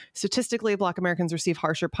 Statistically, Black Americans receive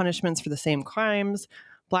harsher punishments for the same crimes.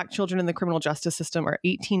 Black children in the criminal justice system are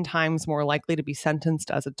 18 times more likely to be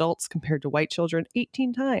sentenced as adults compared to white children,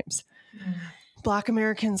 18 times. Black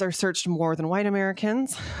Americans are searched more than white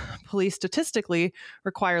Americans. Police statistically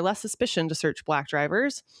require less suspicion to search Black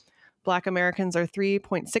drivers. Black Americans are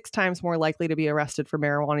 3.6 times more likely to be arrested for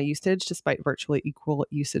marijuana usage, despite virtually equal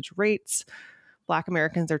usage rates. Black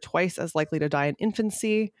Americans are twice as likely to die in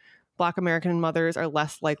infancy. Black American mothers are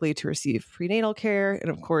less likely to receive prenatal care. And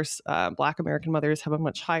of course, Black American mothers have a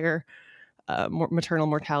much higher maternal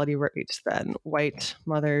mortality rate than white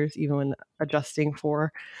mothers, even when adjusting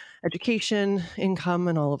for education, income,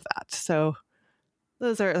 and all of that. So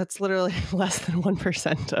That's literally less than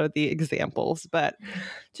 1% of the examples. But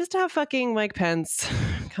just to have fucking Mike Pence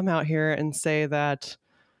come out here and say that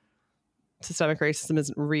systemic racism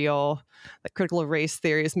isn't real, that critical race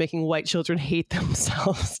theory is making white children hate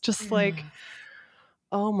themselves. Just like,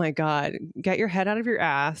 oh my God, get your head out of your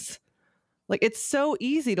ass. Like, it's so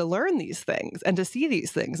easy to learn these things and to see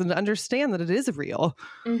these things and to understand that it is real.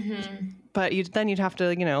 But then you'd have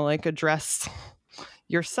to, like address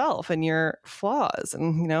yourself and your flaws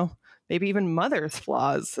and, maybe even mother's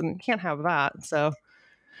flaws, and can't have that. So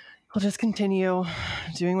he'll just continue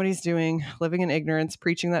doing what he's doing, living in ignorance,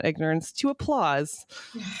 preaching that ignorance to applause.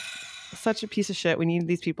 Such a piece of shit. We need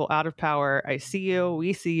these people out of power. I see you.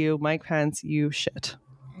 We see you. Mike Pence, you shit.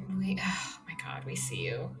 Oh my God, we see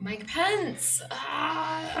you. Mike Pence.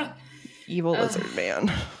 Evil lizard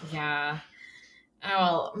man. Yeah.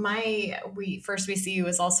 Oh, well, we see you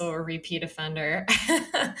is also a repeat offender.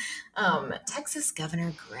 Texas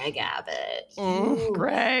Governor Greg Abbott.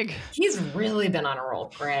 Greg. He's really been on a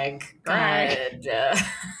roll, Greg.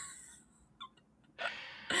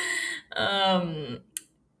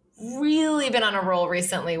 Really been on a roll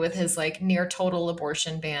recently with his like near total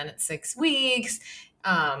abortion ban at 6 weeks,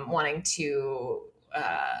 wanting to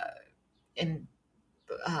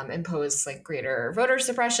impose like greater voter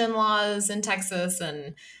suppression laws in Texas,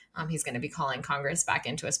 and he's going to be calling Congress back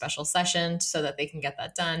into a special session so that they can get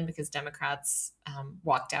that done, because Democrats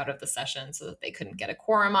walked out of the session so that they couldn't get a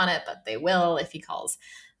quorum on it, but they will if he calls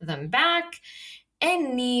them back.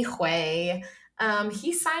 Anyway,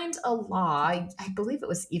 he signed a law, I believe it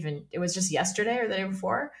was just yesterday or the day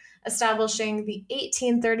before, establishing the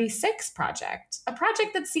 1836 Project, a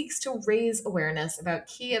project that seeks to raise awareness about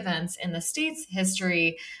key events in the state's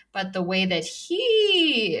history. But the way that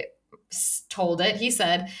he told it, he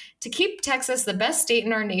said, to keep Texas the best state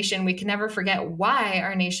in our nation, we can never forget why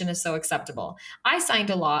our nation is so acceptable. I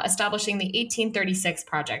signed a law establishing the 1836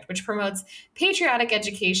 Project, which promotes patriotic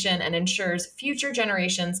education and ensures future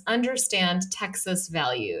generations understand Texas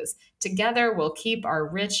values. Together, we'll keep our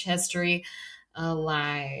rich history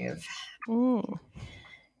alive.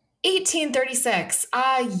 1836.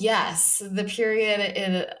 Yes, the period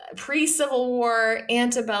in pre-Civil War,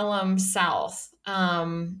 antebellum South.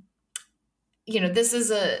 This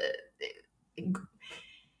is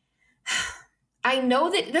I know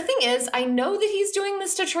that the thing is, I know that he's doing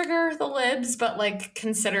this to trigger the libs, but like,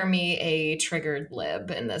 consider me a triggered lib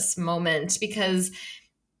in this moment, because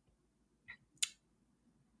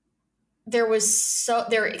there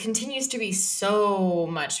continues to be so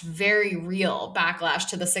much very real backlash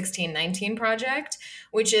to the 1619 Project,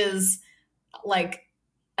 which is like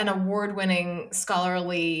an award-winning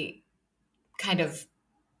scholarly kind of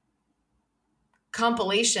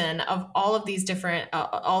compilation of all of these different,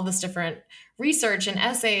 all this different research and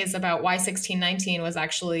essays about why 1619 was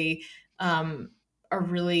actually a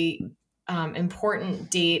really important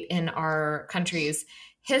date in our country's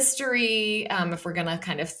history. If we're going to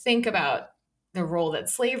kind of think about the role that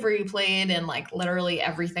slavery played in like literally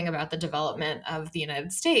everything about the development of the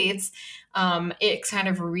United States, it kind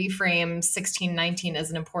of reframes 1619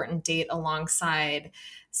 as an important date alongside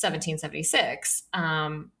 1776,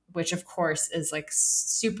 which of course is like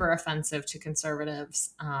super offensive to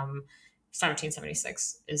conservatives.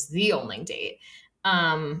 1776 is the only date.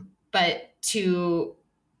 But to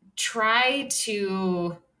try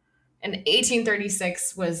to, and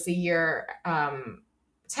 1836 was the year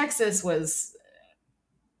Texas was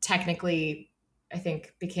technically, I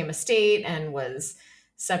think, became a state and was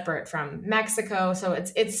separate from Mexico. So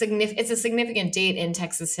it's a significant date in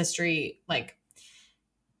Texas history. Like,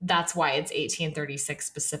 that's why it's 1836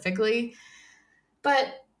 specifically.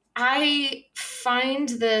 But I find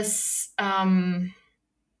this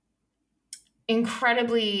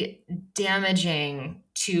incredibly damaging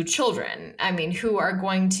to children. I mean, who are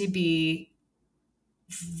going to be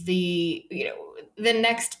the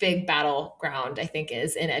next big battleground, I think,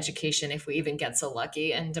 is in education, if we even get so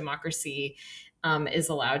lucky and democracy is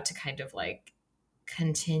allowed to kind of like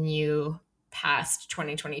continue past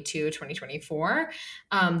 2022, 2024.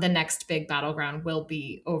 The next big battleground will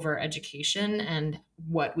be over education and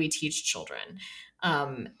what we teach children.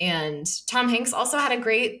 And Tom Hanks also had a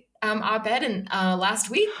great op-ed in last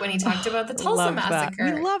week when he talked about the Tulsa massacre.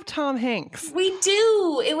 That. We love Tom Hanks. We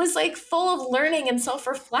do. It was like full of learning and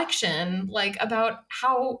self-reflection, like about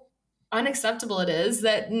how unacceptable it is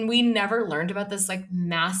that we never learned about this like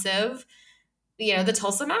massive, the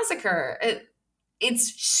Tulsa massacre.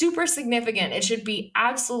 It's super significant. It should be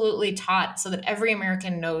absolutely taught so that every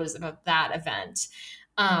American knows about that event.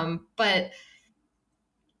 But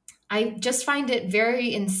I just find it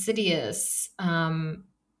very insidious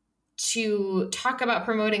to talk about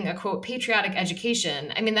promoting a quote patriotic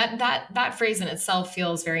education. I mean, that phrase in itself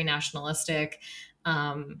feels very nationalistic.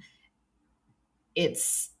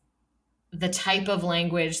 It's the type of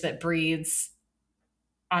language that breeds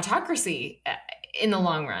autocracy in the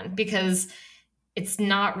long run, because it's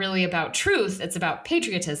not really about truth, it's about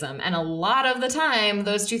patriotism. And a lot of the time,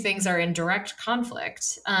 those two things are in direct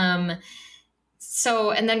conflict. And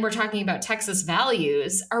then we're talking about Texas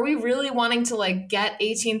values. Are we really wanting to like get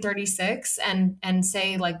 1836 and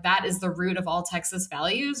say like that is the root of all Texas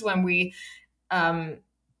values when we,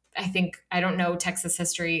 I don't know Texas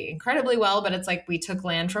history incredibly well, but it's like we took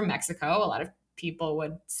land from Mexico. A lot of people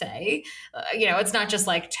would say, it's not just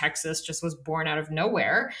like Texas just was born out of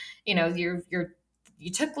nowhere.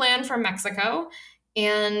 You took land from Mexico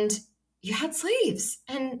and you had slaves,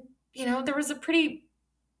 and there was a pretty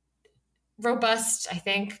robust, I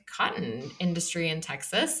think, cotton industry in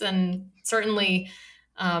Texas, and certainly,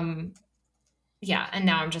 and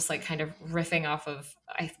now I'm just like kind of riffing off of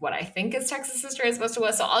what I think is Texas history as opposed to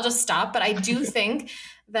what, so I'll just stop. But I do think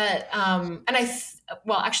that,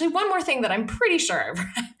 actually one more thing that I'm pretty sure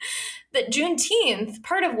that Juneteenth,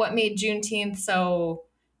 part of what made Juneteenth so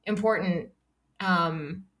important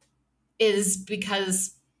is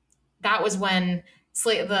because that was when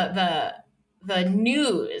the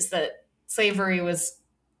news that slavery was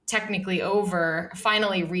technically over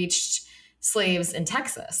finally reached slaves in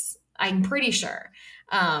Texas. I'm pretty sure.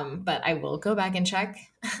 But I will go back and check.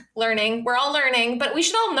 Learning. We're all learning, but we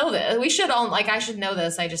should all know this. We should all, I should know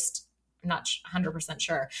this. I'm not 100%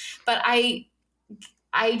 sure. But I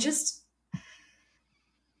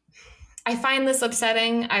find this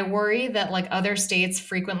upsetting. I worry that like other states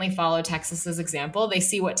frequently follow Texas's example. They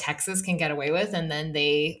see what Texas can get away with, and then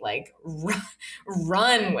they like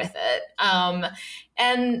run with it.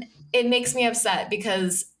 And it makes me upset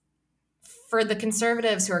because for the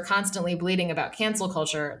conservatives who are constantly bleating about cancel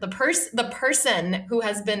culture, the person who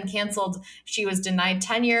has been canceled, she was denied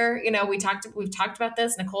tenure. We've talked about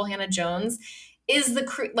this. Nikole Hannah-Jones is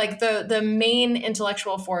the main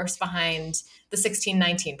intellectual force behind the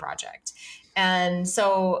 1619 Project. And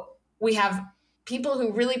so we have people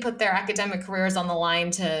who really put their academic careers on the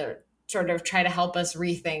line to sort of try to help us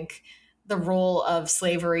rethink the role of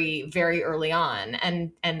slavery very early on.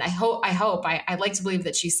 And I'd like to believe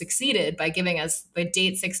that she succeeded by giving us the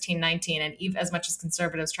date 1619. And even as much as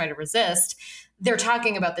conservatives try to resist, they're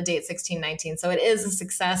talking about the date 1619. So it is a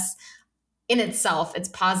success in itself. It's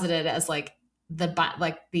posited as like the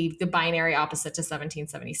binary opposite to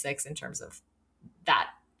 1776 in terms of that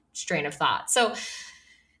strain of thought. So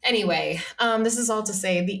anyway, this is all to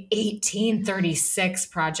say the 1836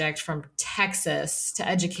 Project from Texas to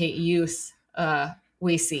educate youth.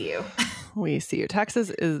 We see you. We see you.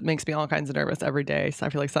 Texas makes me all kinds of nervous every day. So I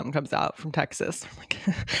feel like something comes out from Texas.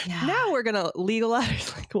 Now we're going to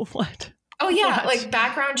legalize. Like what? Oh yeah. What? Like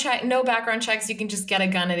background check, no background checks. You can just get a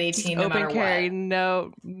gun at 18 no matter carry,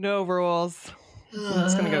 what. No rules.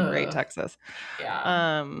 It's going to go great, Texas.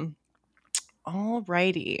 Yeah. All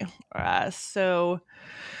righty. So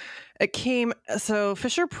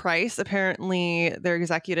Fisher-Price, apparently their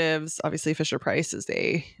executives, obviously Fisher-Price is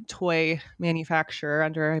a toy manufacturer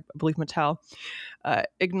under, I believe, Mattel,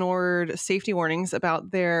 ignored safety warnings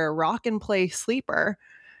about their rock and play sleeper,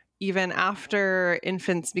 even after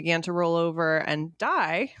infants began to roll over and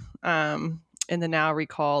die in the now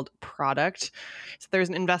recalled product. So there's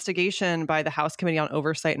an investigation by the House Committee on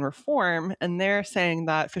Oversight and Reform, and they're saying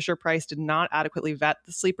that Fisher-Price did not adequately vet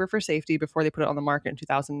the sleeper for safety before they put it on the market in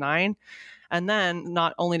 2009. And then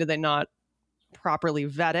not only did they not properly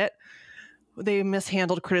vet it, they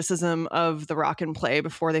mishandled criticism of the rock and play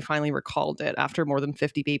before they finally recalled it after more than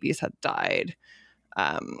 50 babies had died.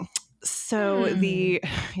 There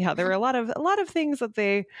were a lot of things that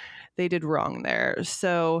they did wrong there.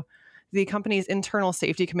 So the company's internal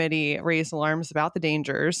safety committee raised alarms about the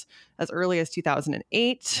dangers as early as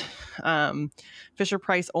 2008.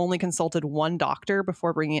 Fisher-Price only consulted one doctor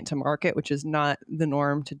before bringing it to market, which is not the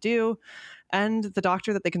norm to do. And the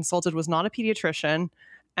doctor that they consulted was not a pediatrician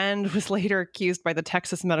and was later accused by the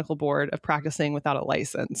Texas Medical Board of practicing without a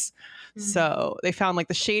license. Mm-hmm. So they found like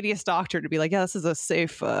the shadiest doctor to be like, yeah, this is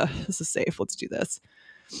safe. Let's do this.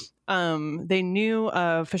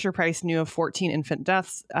 Fisher-Price knew of 14 infant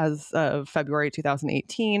deaths as of February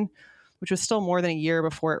 2018, which was still more than a year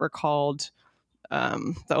before it recalled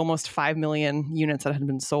the almost 5 million units that had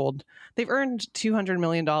been sold. They've earned $200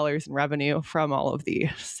 million in revenue from all of the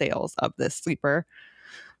sales of this sleeper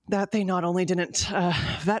that they not only didn't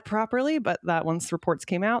vet properly, but that once reports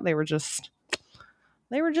came out, they were just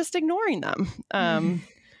ignoring them.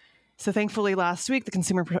 So thankfully, last week, the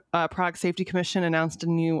Consumer Product Safety Commission announced a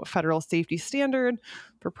new federal safety standard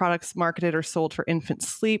for products marketed or sold for infant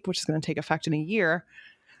sleep, which is going to take effect in a year.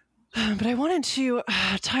 But I wanted to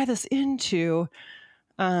tie this into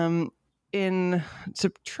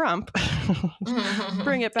Trump,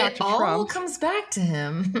 bring it back to Trump. It all comes back to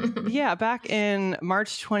him. Yeah, back in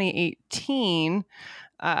March 2018,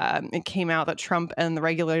 it came out that Trump and the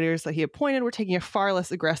regulators that he appointed were taking a far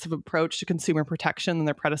less aggressive approach to consumer protection than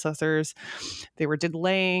their predecessors. They were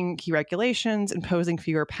delaying key regulations, imposing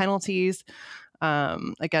fewer penalties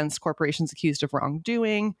against corporations accused of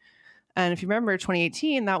wrongdoing. And if you remember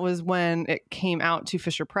 2018, that was when it came out to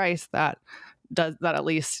Fisher-Price that at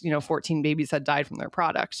least 14 babies had died from their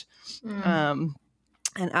product. And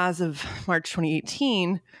as of March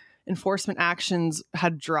 2018, enforcement actions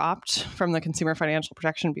had dropped from the Consumer Financial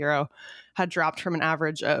Protection Bureau, had dropped from an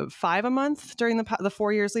average of 5 a month during the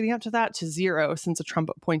 4 years leading up to that to 0 since a Trump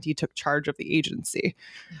appointee took charge of the agency.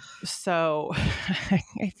 So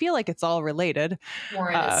I feel like it's all related.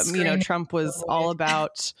 Trump was all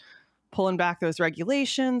about pulling back those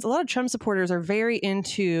regulations. A lot of Trump supporters are very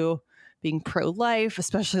into being pro-life,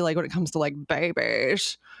 especially like when it comes to like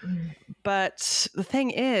babies. But the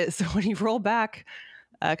thing is, when you roll back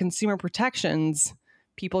consumer protections,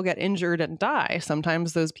 people get injured and die.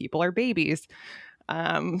 Sometimes those people are babies.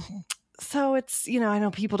 So it's, I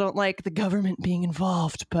know people don't like the government being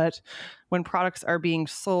involved, but when products are being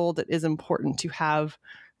sold, it is important to have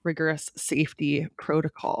rigorous safety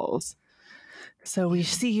protocols. So we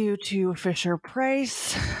see you to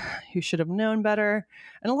Fisher-Price, who should have known better.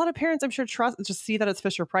 And a lot of parents, I'm sure, just see that it's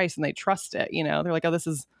Fisher-Price and they trust it. They're like, oh, this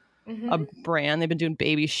is a brand. They've been doing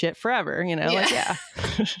baby shit forever,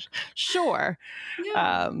 sure.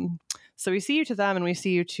 Yeah. So we see you to them and we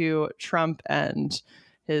see you to Trump and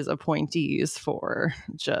his appointees for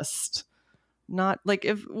just not like,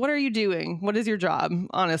 what are you doing? What is your job?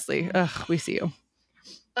 Honestly, we see you.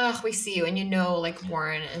 We see you. And like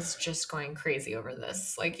Warren is just going crazy over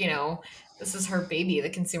this. Like, this is her baby, the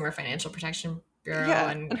Consumer Financial Protection Bureau. Yeah,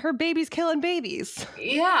 and her baby's killing babies.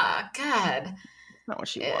 Yeah, God. Not what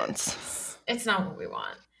she wants. It's not what we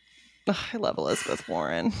want. I love Elizabeth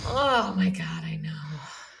Warren. Oh my God, I know.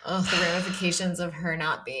 The ramifications of her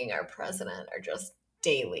not being our president are just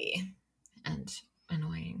daily and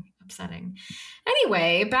annoying, upsetting.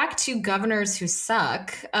 Anyway, back to governors who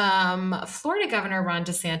suck. Florida Governor Ron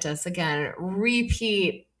DeSantis, again,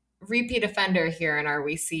 repeat offender here in our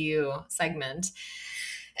We See You segment.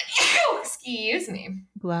 Excuse me.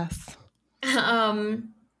 Bless.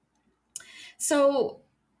 So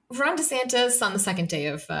Ron DeSantis, on the second day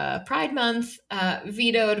of Pride Month,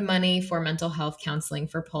 vetoed money for mental health counseling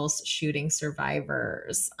for Pulse shooting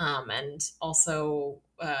survivors, and also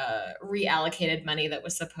reallocated money that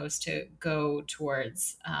was supposed to go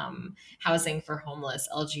towards housing for homeless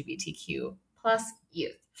LGBTQ plus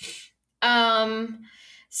youth.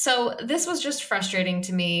 So this was just frustrating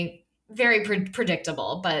to me, very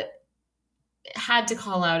predictable, but had to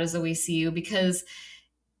call out as a We See You because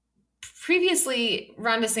previously,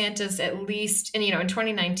 Ron DeSantis, at least, and in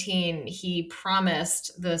 2019, he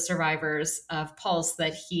promised the survivors of Pulse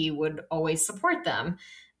that he would always support them.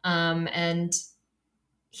 And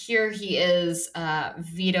here he is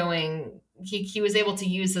vetoing. He was able to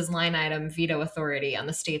use his line item veto authority on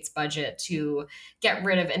the state's budget to get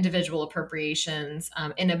rid of individual appropriations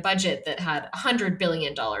in a budget that had $100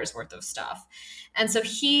 billion worth of stuff. And so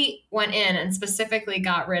he went in and specifically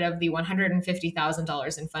got rid of the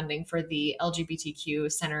 $150,000 in funding for the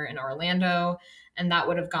LGBTQ Center in Orlando. And that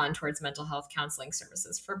would have gone towards mental health counseling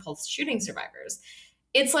services for Pulse shooting survivors.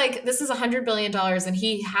 It's like, this is $100 billion and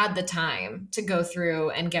he had the time to go through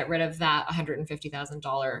and get rid of that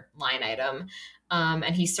 $150,000 line item.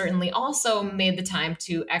 And he certainly also made the time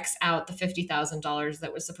to X out the $50,000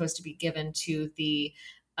 that was supposed to be given to the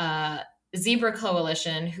Zebra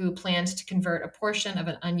Coalition, who planned to convert a portion of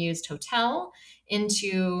an unused hotel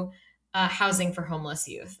into housing for homeless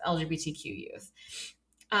youth, LGBTQ youth.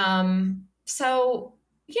 So,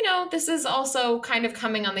 this is also kind of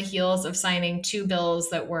coming on the heels of signing 2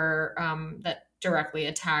 bills that were that directly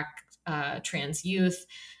attack trans youth.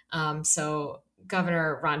 So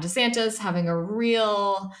Governor Ron DeSantis having a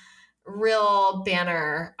real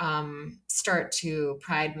banner start to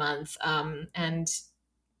Pride Month. And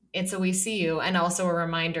it's a We See You, and also a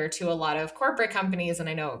reminder to a lot of corporate companies. And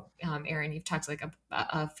I know, Erin, you've talked like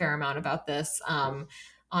a fair amount about this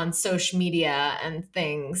on social media and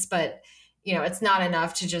things, but it's not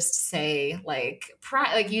enough to just say like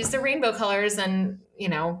use the rainbow colors and,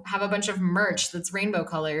 have a bunch of merch that's rainbow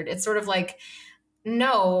colored. It's sort of like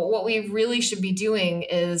no, what we really should be doing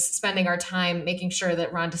is spending our time making sure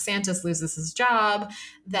that Ron DeSantis loses his job,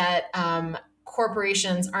 that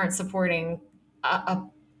corporations aren't supporting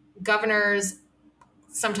governors,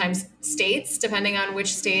 sometimes states, depending on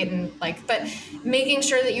which state, and but making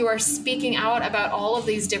sure that you are speaking out about all of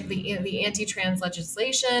these the anti-trans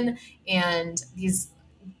legislation and these,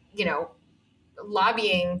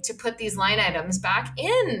 lobbying to put these line items back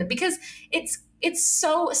in, because it's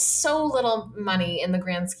so little money in the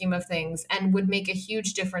grand scheme of things, and would make a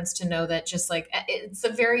huge difference to know that just it's the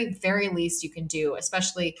very, very least you can do,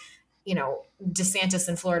 especially DeSantis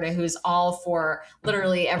in Florida, who's all for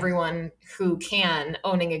literally everyone who can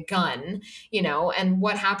owning a gun, and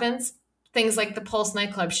what happens? Things like the Pulse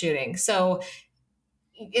nightclub shooting. So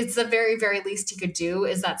it's the very, very least he could do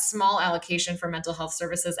is that small allocation for mental health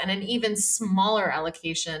services, and an even smaller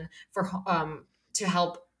allocation for to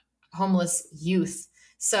help homeless youth.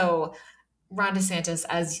 So Ron DeSantis,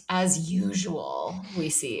 as usual, we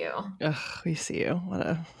see you. Ugh, we see you.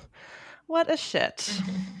 What a shit.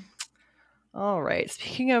 Mm-hmm. All right.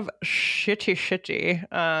 Speaking of shitty.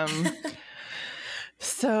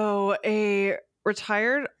 So a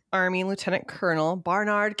retired Army Lieutenant Colonel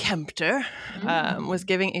Bernard Kempter was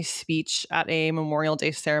giving a speech at a Memorial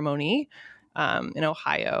Day ceremony in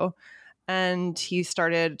Ohio. And in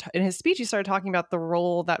his speech, he started talking about the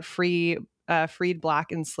role that freed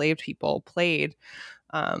Black enslaved people played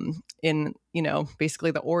in,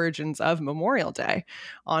 basically the origins of Memorial Day,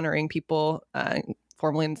 honoring people,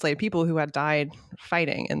 formerly enslaved people who had died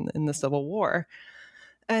fighting in the Civil War.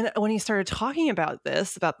 And when he started talking about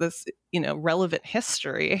this, relevant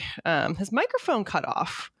history, his microphone cut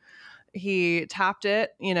off. He tapped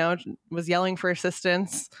it, was yelling for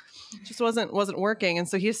assistance, just wasn't working. And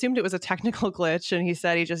so he assumed it was a technical glitch. And he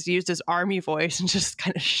said he just used his Army voice and just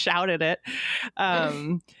kind of shouted it.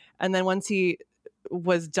 And then once he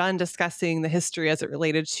was done discussing the history as it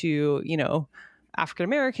related to, African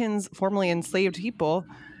Americans, formerly enslaved people,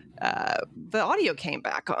 the audio came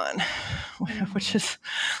back on, which is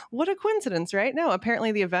what a coincidence, right? No,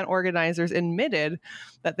 apparently the event organizers admitted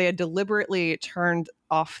that they had deliberately turned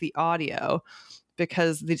off the audio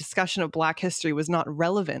because the discussion of Black history was not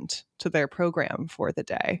relevant to their program for the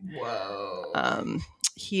day. Whoa.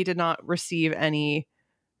 He did not receive any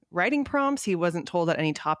writing prompts. He wasn't told that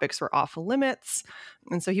any topics were off limits.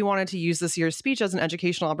 And so he wanted to use this year's speech as an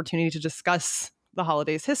educational opportunity to discuss the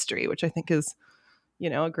holiday's history, which I think is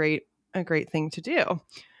a great thing to do.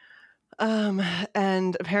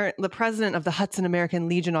 And apparently the president of the Hudson American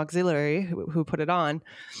Legion Auxiliary, who put it on,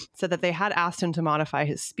 said that they had asked him to modify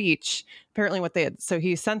his speech. Apparently so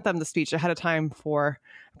he sent them the speech ahead of time for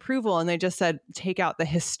approval, and they just said, take out the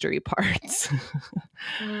history parts.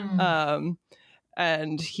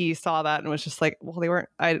 And he saw that and was just like, well, they weren't,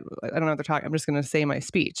 I don't know what they're talking. I'm just going to say my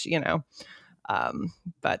speech,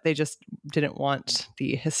 but they just didn't want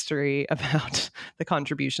the history about the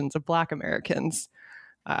contributions of Black Americans,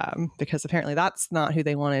 because apparently that's not who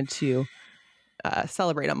they wanted to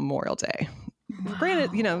celebrate on Memorial Day. Wow.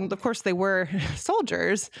 Granted, of course they were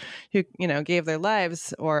soldiers who, gave their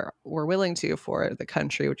lives or were willing to for the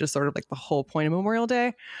country, which is sort of like the whole point of Memorial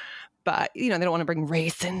Day. But, they don't want to bring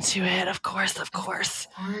race into it. Of course. Of course.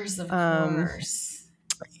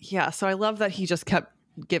 Yeah. So I love that he just kept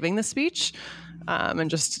giving the speech and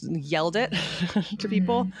just yelled it to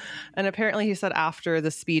people. And apparently he said after the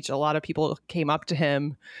speech, a lot of people came up to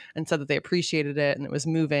him and said that they appreciated it and it was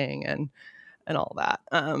moving and all that.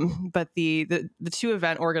 But the two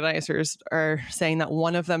event organizers are saying that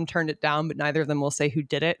one of them turned it down, but neither of them will say who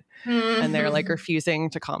did it. And they're refusing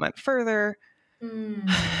to comment further.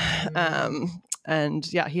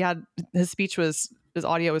 And yeah, his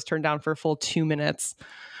audio was turned down for a full 2 minutes.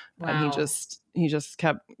 Wow. And he just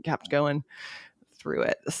kept going through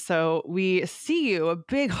it. So we see you, a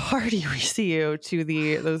big hearty we see you to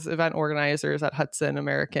those event organizers at Hudson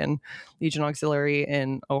American Legion Auxiliary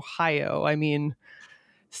in Ohio. I mean,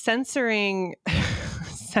 censoring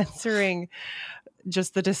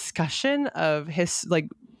just the discussion of his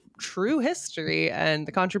true history and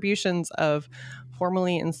the contributions of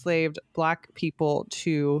formerly enslaved Black people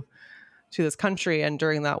to this country and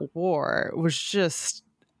during that war was just,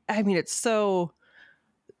 I mean, it's not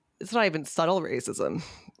even subtle racism.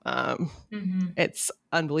 It's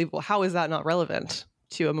unbelievable. How is that not relevant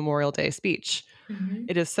to a Memorial Day speech?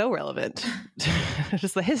 It is so relevant.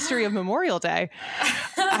 Just the history of Memorial Day.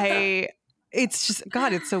 It's just,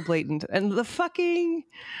 God, it's so blatant. And the fucking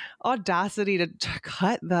audacity to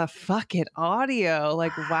cut the fucking audio.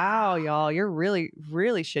 Wow, y'all, you're really,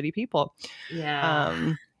 really shitty people.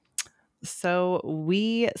 Yeah. So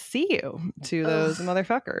we see you to those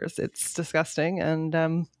motherfuckers. It's disgusting.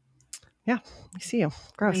 And yeah, we see you.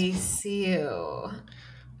 Gross. We see you.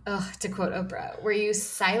 To quote Oprah, were you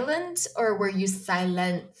silent or were you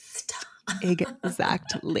silenced?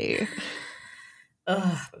 Exactly.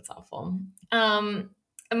 That's awful.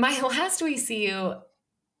 My last we see you,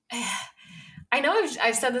 I know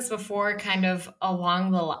I've said this before, kind of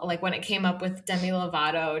along the, like when it came up with Demi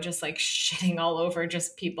Lovato, just like shitting all over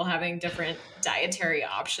just people having different dietary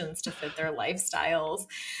options to fit their lifestyles.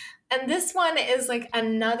 And this one is like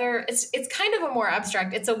another, it's kind of a more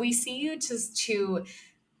abstract. It's a we see you to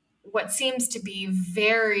what seems to be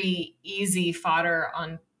very easy fodder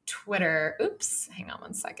on Twitter. Oops, hang on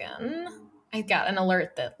one second. I got an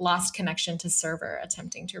alert that lost connection to server,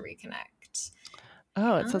 attempting to reconnect.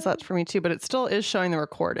 Oh, it says that for me too, but it still is showing the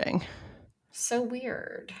recording. So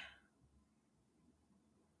weird.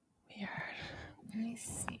 Weird. Let me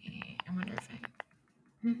see. I wonder if I...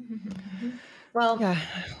 Well... Yeah.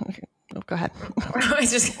 Okay. Oh, go ahead. I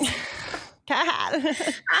just...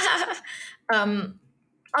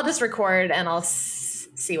 I'll just record and I'll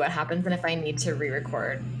see what happens, and if I need to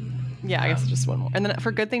re-record. Yeah, I guess just one more. And then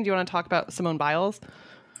for good thing, do you want to talk about Simone Biles?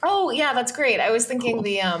 Oh, yeah, that's great. I was thinking cool.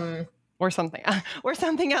 The... Or something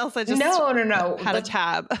else. I just no. had a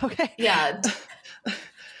tab. Okay. Yeah.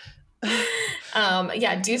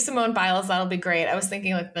 Yeah, do Simone Biles. That'll be great. I was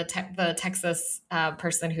thinking like the Texas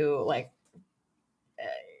person who like,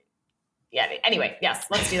 yeah. Anyway, yes,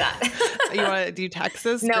 let's do that. You want to do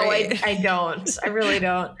Texas? No, I don't. I really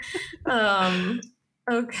don't.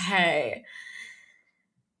 Okay.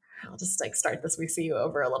 I'll just like start this We See You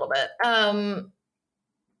over a little bit.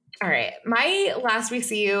 All right. My last We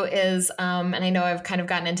See You is, and I know I've kind of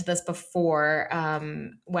gotten into this before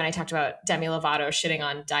when I talked about Demi Lovato shitting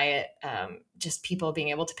on diet, just people being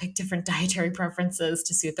able to pick different dietary preferences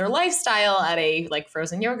to suit their lifestyle at a like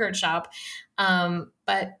frozen yogurt shop.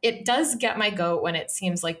 But it does get my goat when it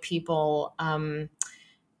seems like people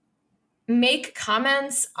make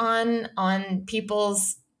comments on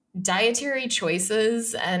people's dietary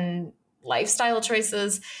choices and lifestyle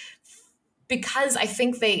choices, because I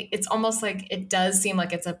think it's almost like it does seem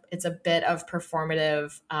like it's a bit of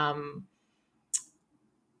performative,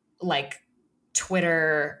 like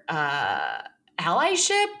Twitter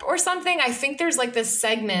allyship or something. I think there's like this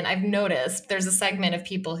segment I've noticed. There's a segment of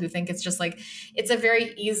people who think it's just like, it's a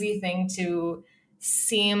very easy thing to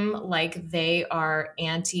seem like they are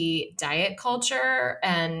anti-diet culture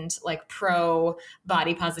and like pro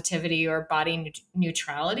body positivity or body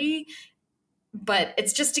neutrality. But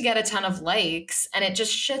it's just to get a ton of likes, and it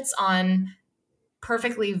just shits on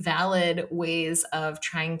perfectly valid ways of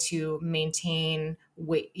trying to maintain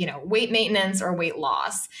weight maintenance or weight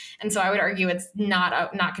loss. And so I would argue it's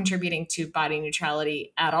not contributing to body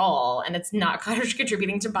neutrality at all, and it's not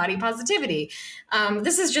contributing to body positivity.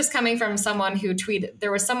 This is just coming from someone who tweeted.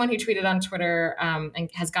 There was someone who tweeted on Twitter and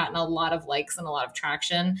has gotten a lot of likes and a lot of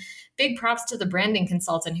traction. Big props to the branding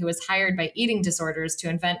consultant who was hired by eating disorders to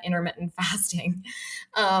invent intermittent fasting.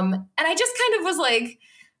 And I just kind of was like,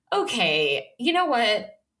 okay, you know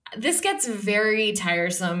what? This gets very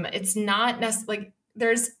tiresome. It's not necessarily like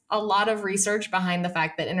there's a lot of research behind the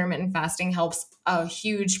fact that intermittent fasting helps a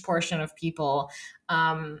huge portion of people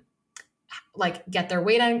like get their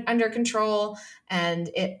weight under control. And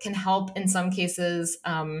it can help in some cases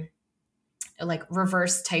like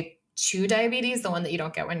reverse type 2 diabetes, the one that you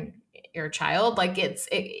don't get when you're a child. Like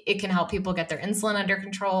it can help people get their insulin under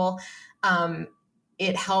control.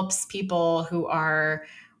 It helps people who are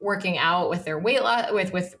working out with their weight loss,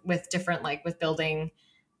 with different, like with building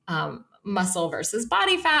muscle versus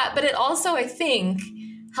body fat. But it also, I think,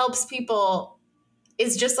 helps people,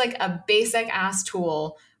 is just like a basic ass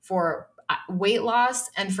tool for weight loss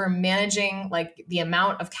and for managing like the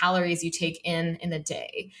amount of calories you take in a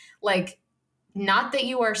day. Like, not that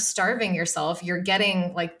you are starving yourself, you're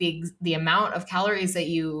getting like the amount of calories that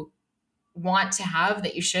you want to have,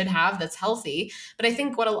 that you should have, that's healthy. But I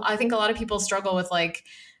think I think a lot of people struggle with, like,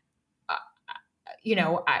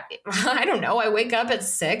 I don't know. I wake up at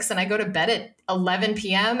 6 and I go to bed at 11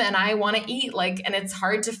 p.m. and I want to eat, like, and it's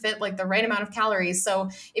hard to fit like the right amount of calories.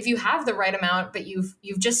 So if you have the right amount, but you've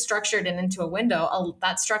just structured it into a window,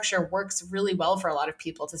 that structure works really well for a lot of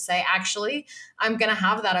people to say, actually, I'm going to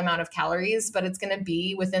have that amount of calories, but it's going to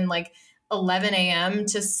be within like 11 a.m.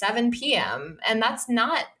 to 7 p.m. And that's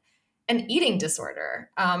not an eating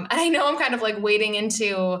disorder. And I know I'm kind of like wading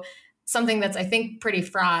into something that's, I think, pretty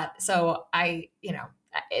fraught. So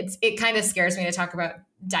it kind of scares me to talk about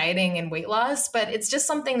dieting and weight loss, but it's just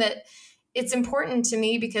something that it's important to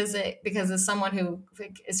me because as someone who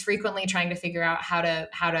is frequently trying to figure out how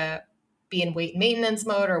to be in weight maintenance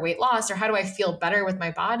mode or weight loss, or how do I feel better with my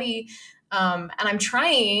body? And I'm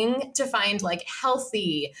trying to find like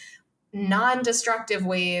healthy, non-destructive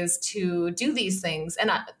ways to do these things.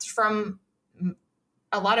 And from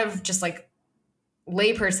a lot of just like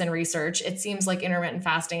layperson research, it seems like intermittent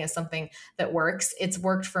fasting is something that works. It's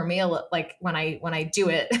worked for me, like when I do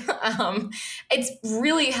it. It's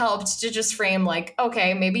really helped to just frame like,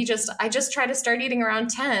 okay, maybe I just try to start eating around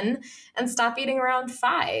 10 and stop eating around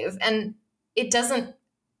 5. And it doesn't,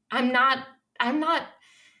 I'm not,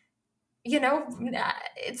 you know,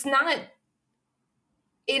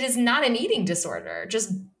 it is not an eating disorder.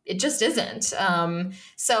 It just isn't.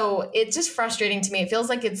 So it's just frustrating to me. It feels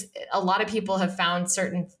like a lot of people have found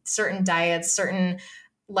certain diets, certain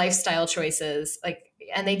lifestyle choices, like,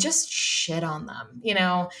 and they just shit on them, you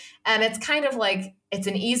know? And it's kind of like, it's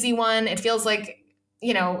an easy one. It feels like,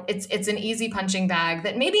 you know, it's an easy punching bag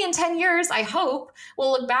that maybe in 10 years, I hope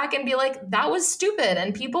we'll look back and be like, that was stupid.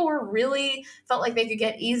 And people felt like they could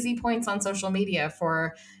get easy points on social media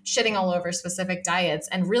for shitting all over specific diets.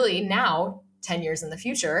 And really now, 10 years in the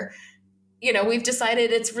future, you know, we've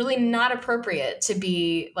decided it's really not appropriate to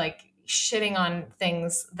be like shitting on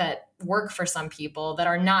things that work for some people that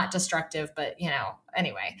are not destructive, but you know,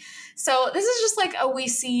 anyway. So this is just like a we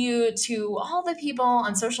see you to all the people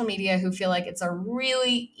on social media who feel like it's a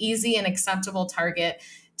really easy and acceptable target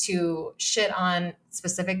to shit on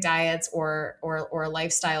specific diets or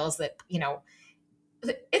lifestyles that, you know,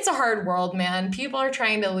 it's a hard world, man. People are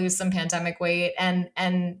trying to lose some pandemic weight, and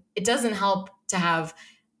it doesn't help to have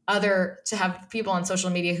people on social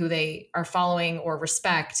media who they are following or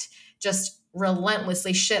respect just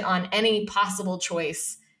relentlessly shit on any possible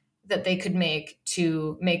choice that they could make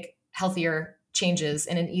to make healthier changes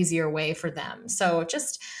in an easier way for them. So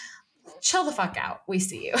just chill the fuck out. We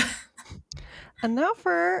see you. And now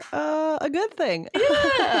for a good thing.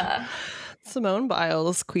 Yeah. Simone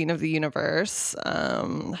Biles, Queen of the Universe,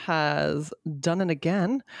 has done it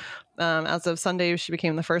again. As of Sunday, she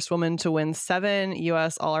became the first woman to win 7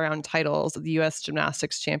 U.S. all-around titles at the U.S.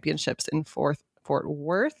 Gymnastics Championships in Fort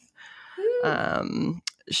Worth.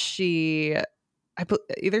 She,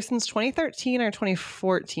 either since 2013 or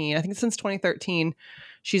 2014, I think since 2013,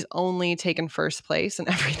 she's only taken first place in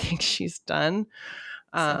everything she's done.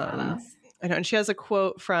 I know, and she has a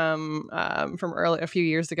quote from a few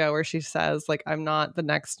years ago where she says, like, I'm not the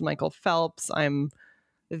next Michael Phelps, I'm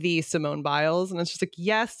the Simone Biles. And it's just like,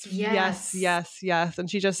 yes. And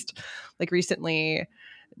she just like recently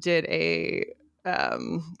did a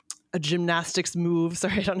gymnastics move.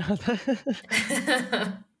 Sorry,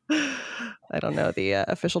 I don't know the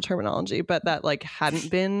official terminology, but that like hadn't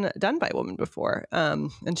been done by a woman before.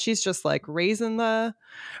 And she's just like raising the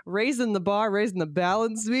bar, raising the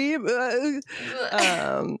balance beam.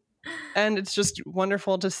 And it's just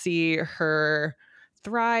wonderful to see her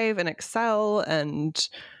thrive and excel. And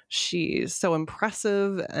she's so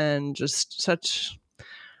impressive and just such,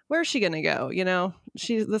 where's she going to go? You know,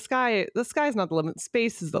 the sky's not the limit.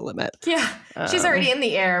 Space is the limit. Yeah. She's already in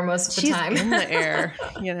the air most of the time. She's in the air,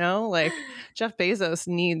 you know, like Jeff Bezos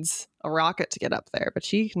needs a rocket to get up there, but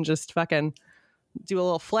she can just fucking do a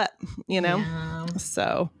little flip, you know? Yeah.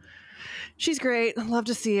 So she's great. Love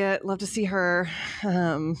to see it. Love to see her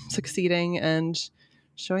succeeding and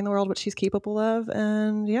showing the world what she's capable of.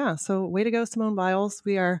 And yeah, so way to go, Simone Biles.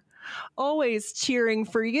 We are always cheering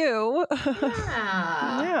for you.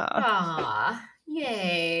 Yeah. Aww.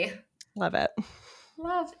 Yay. Love it.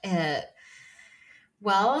 Love it.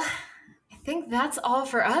 Well, I think that's all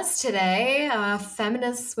for us today.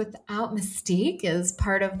 Feminists Without Mystique is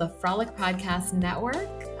part of the Frolic Podcast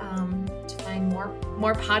Network. To find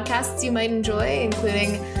more podcasts you might enjoy,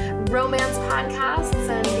 including romance podcasts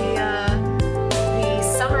and the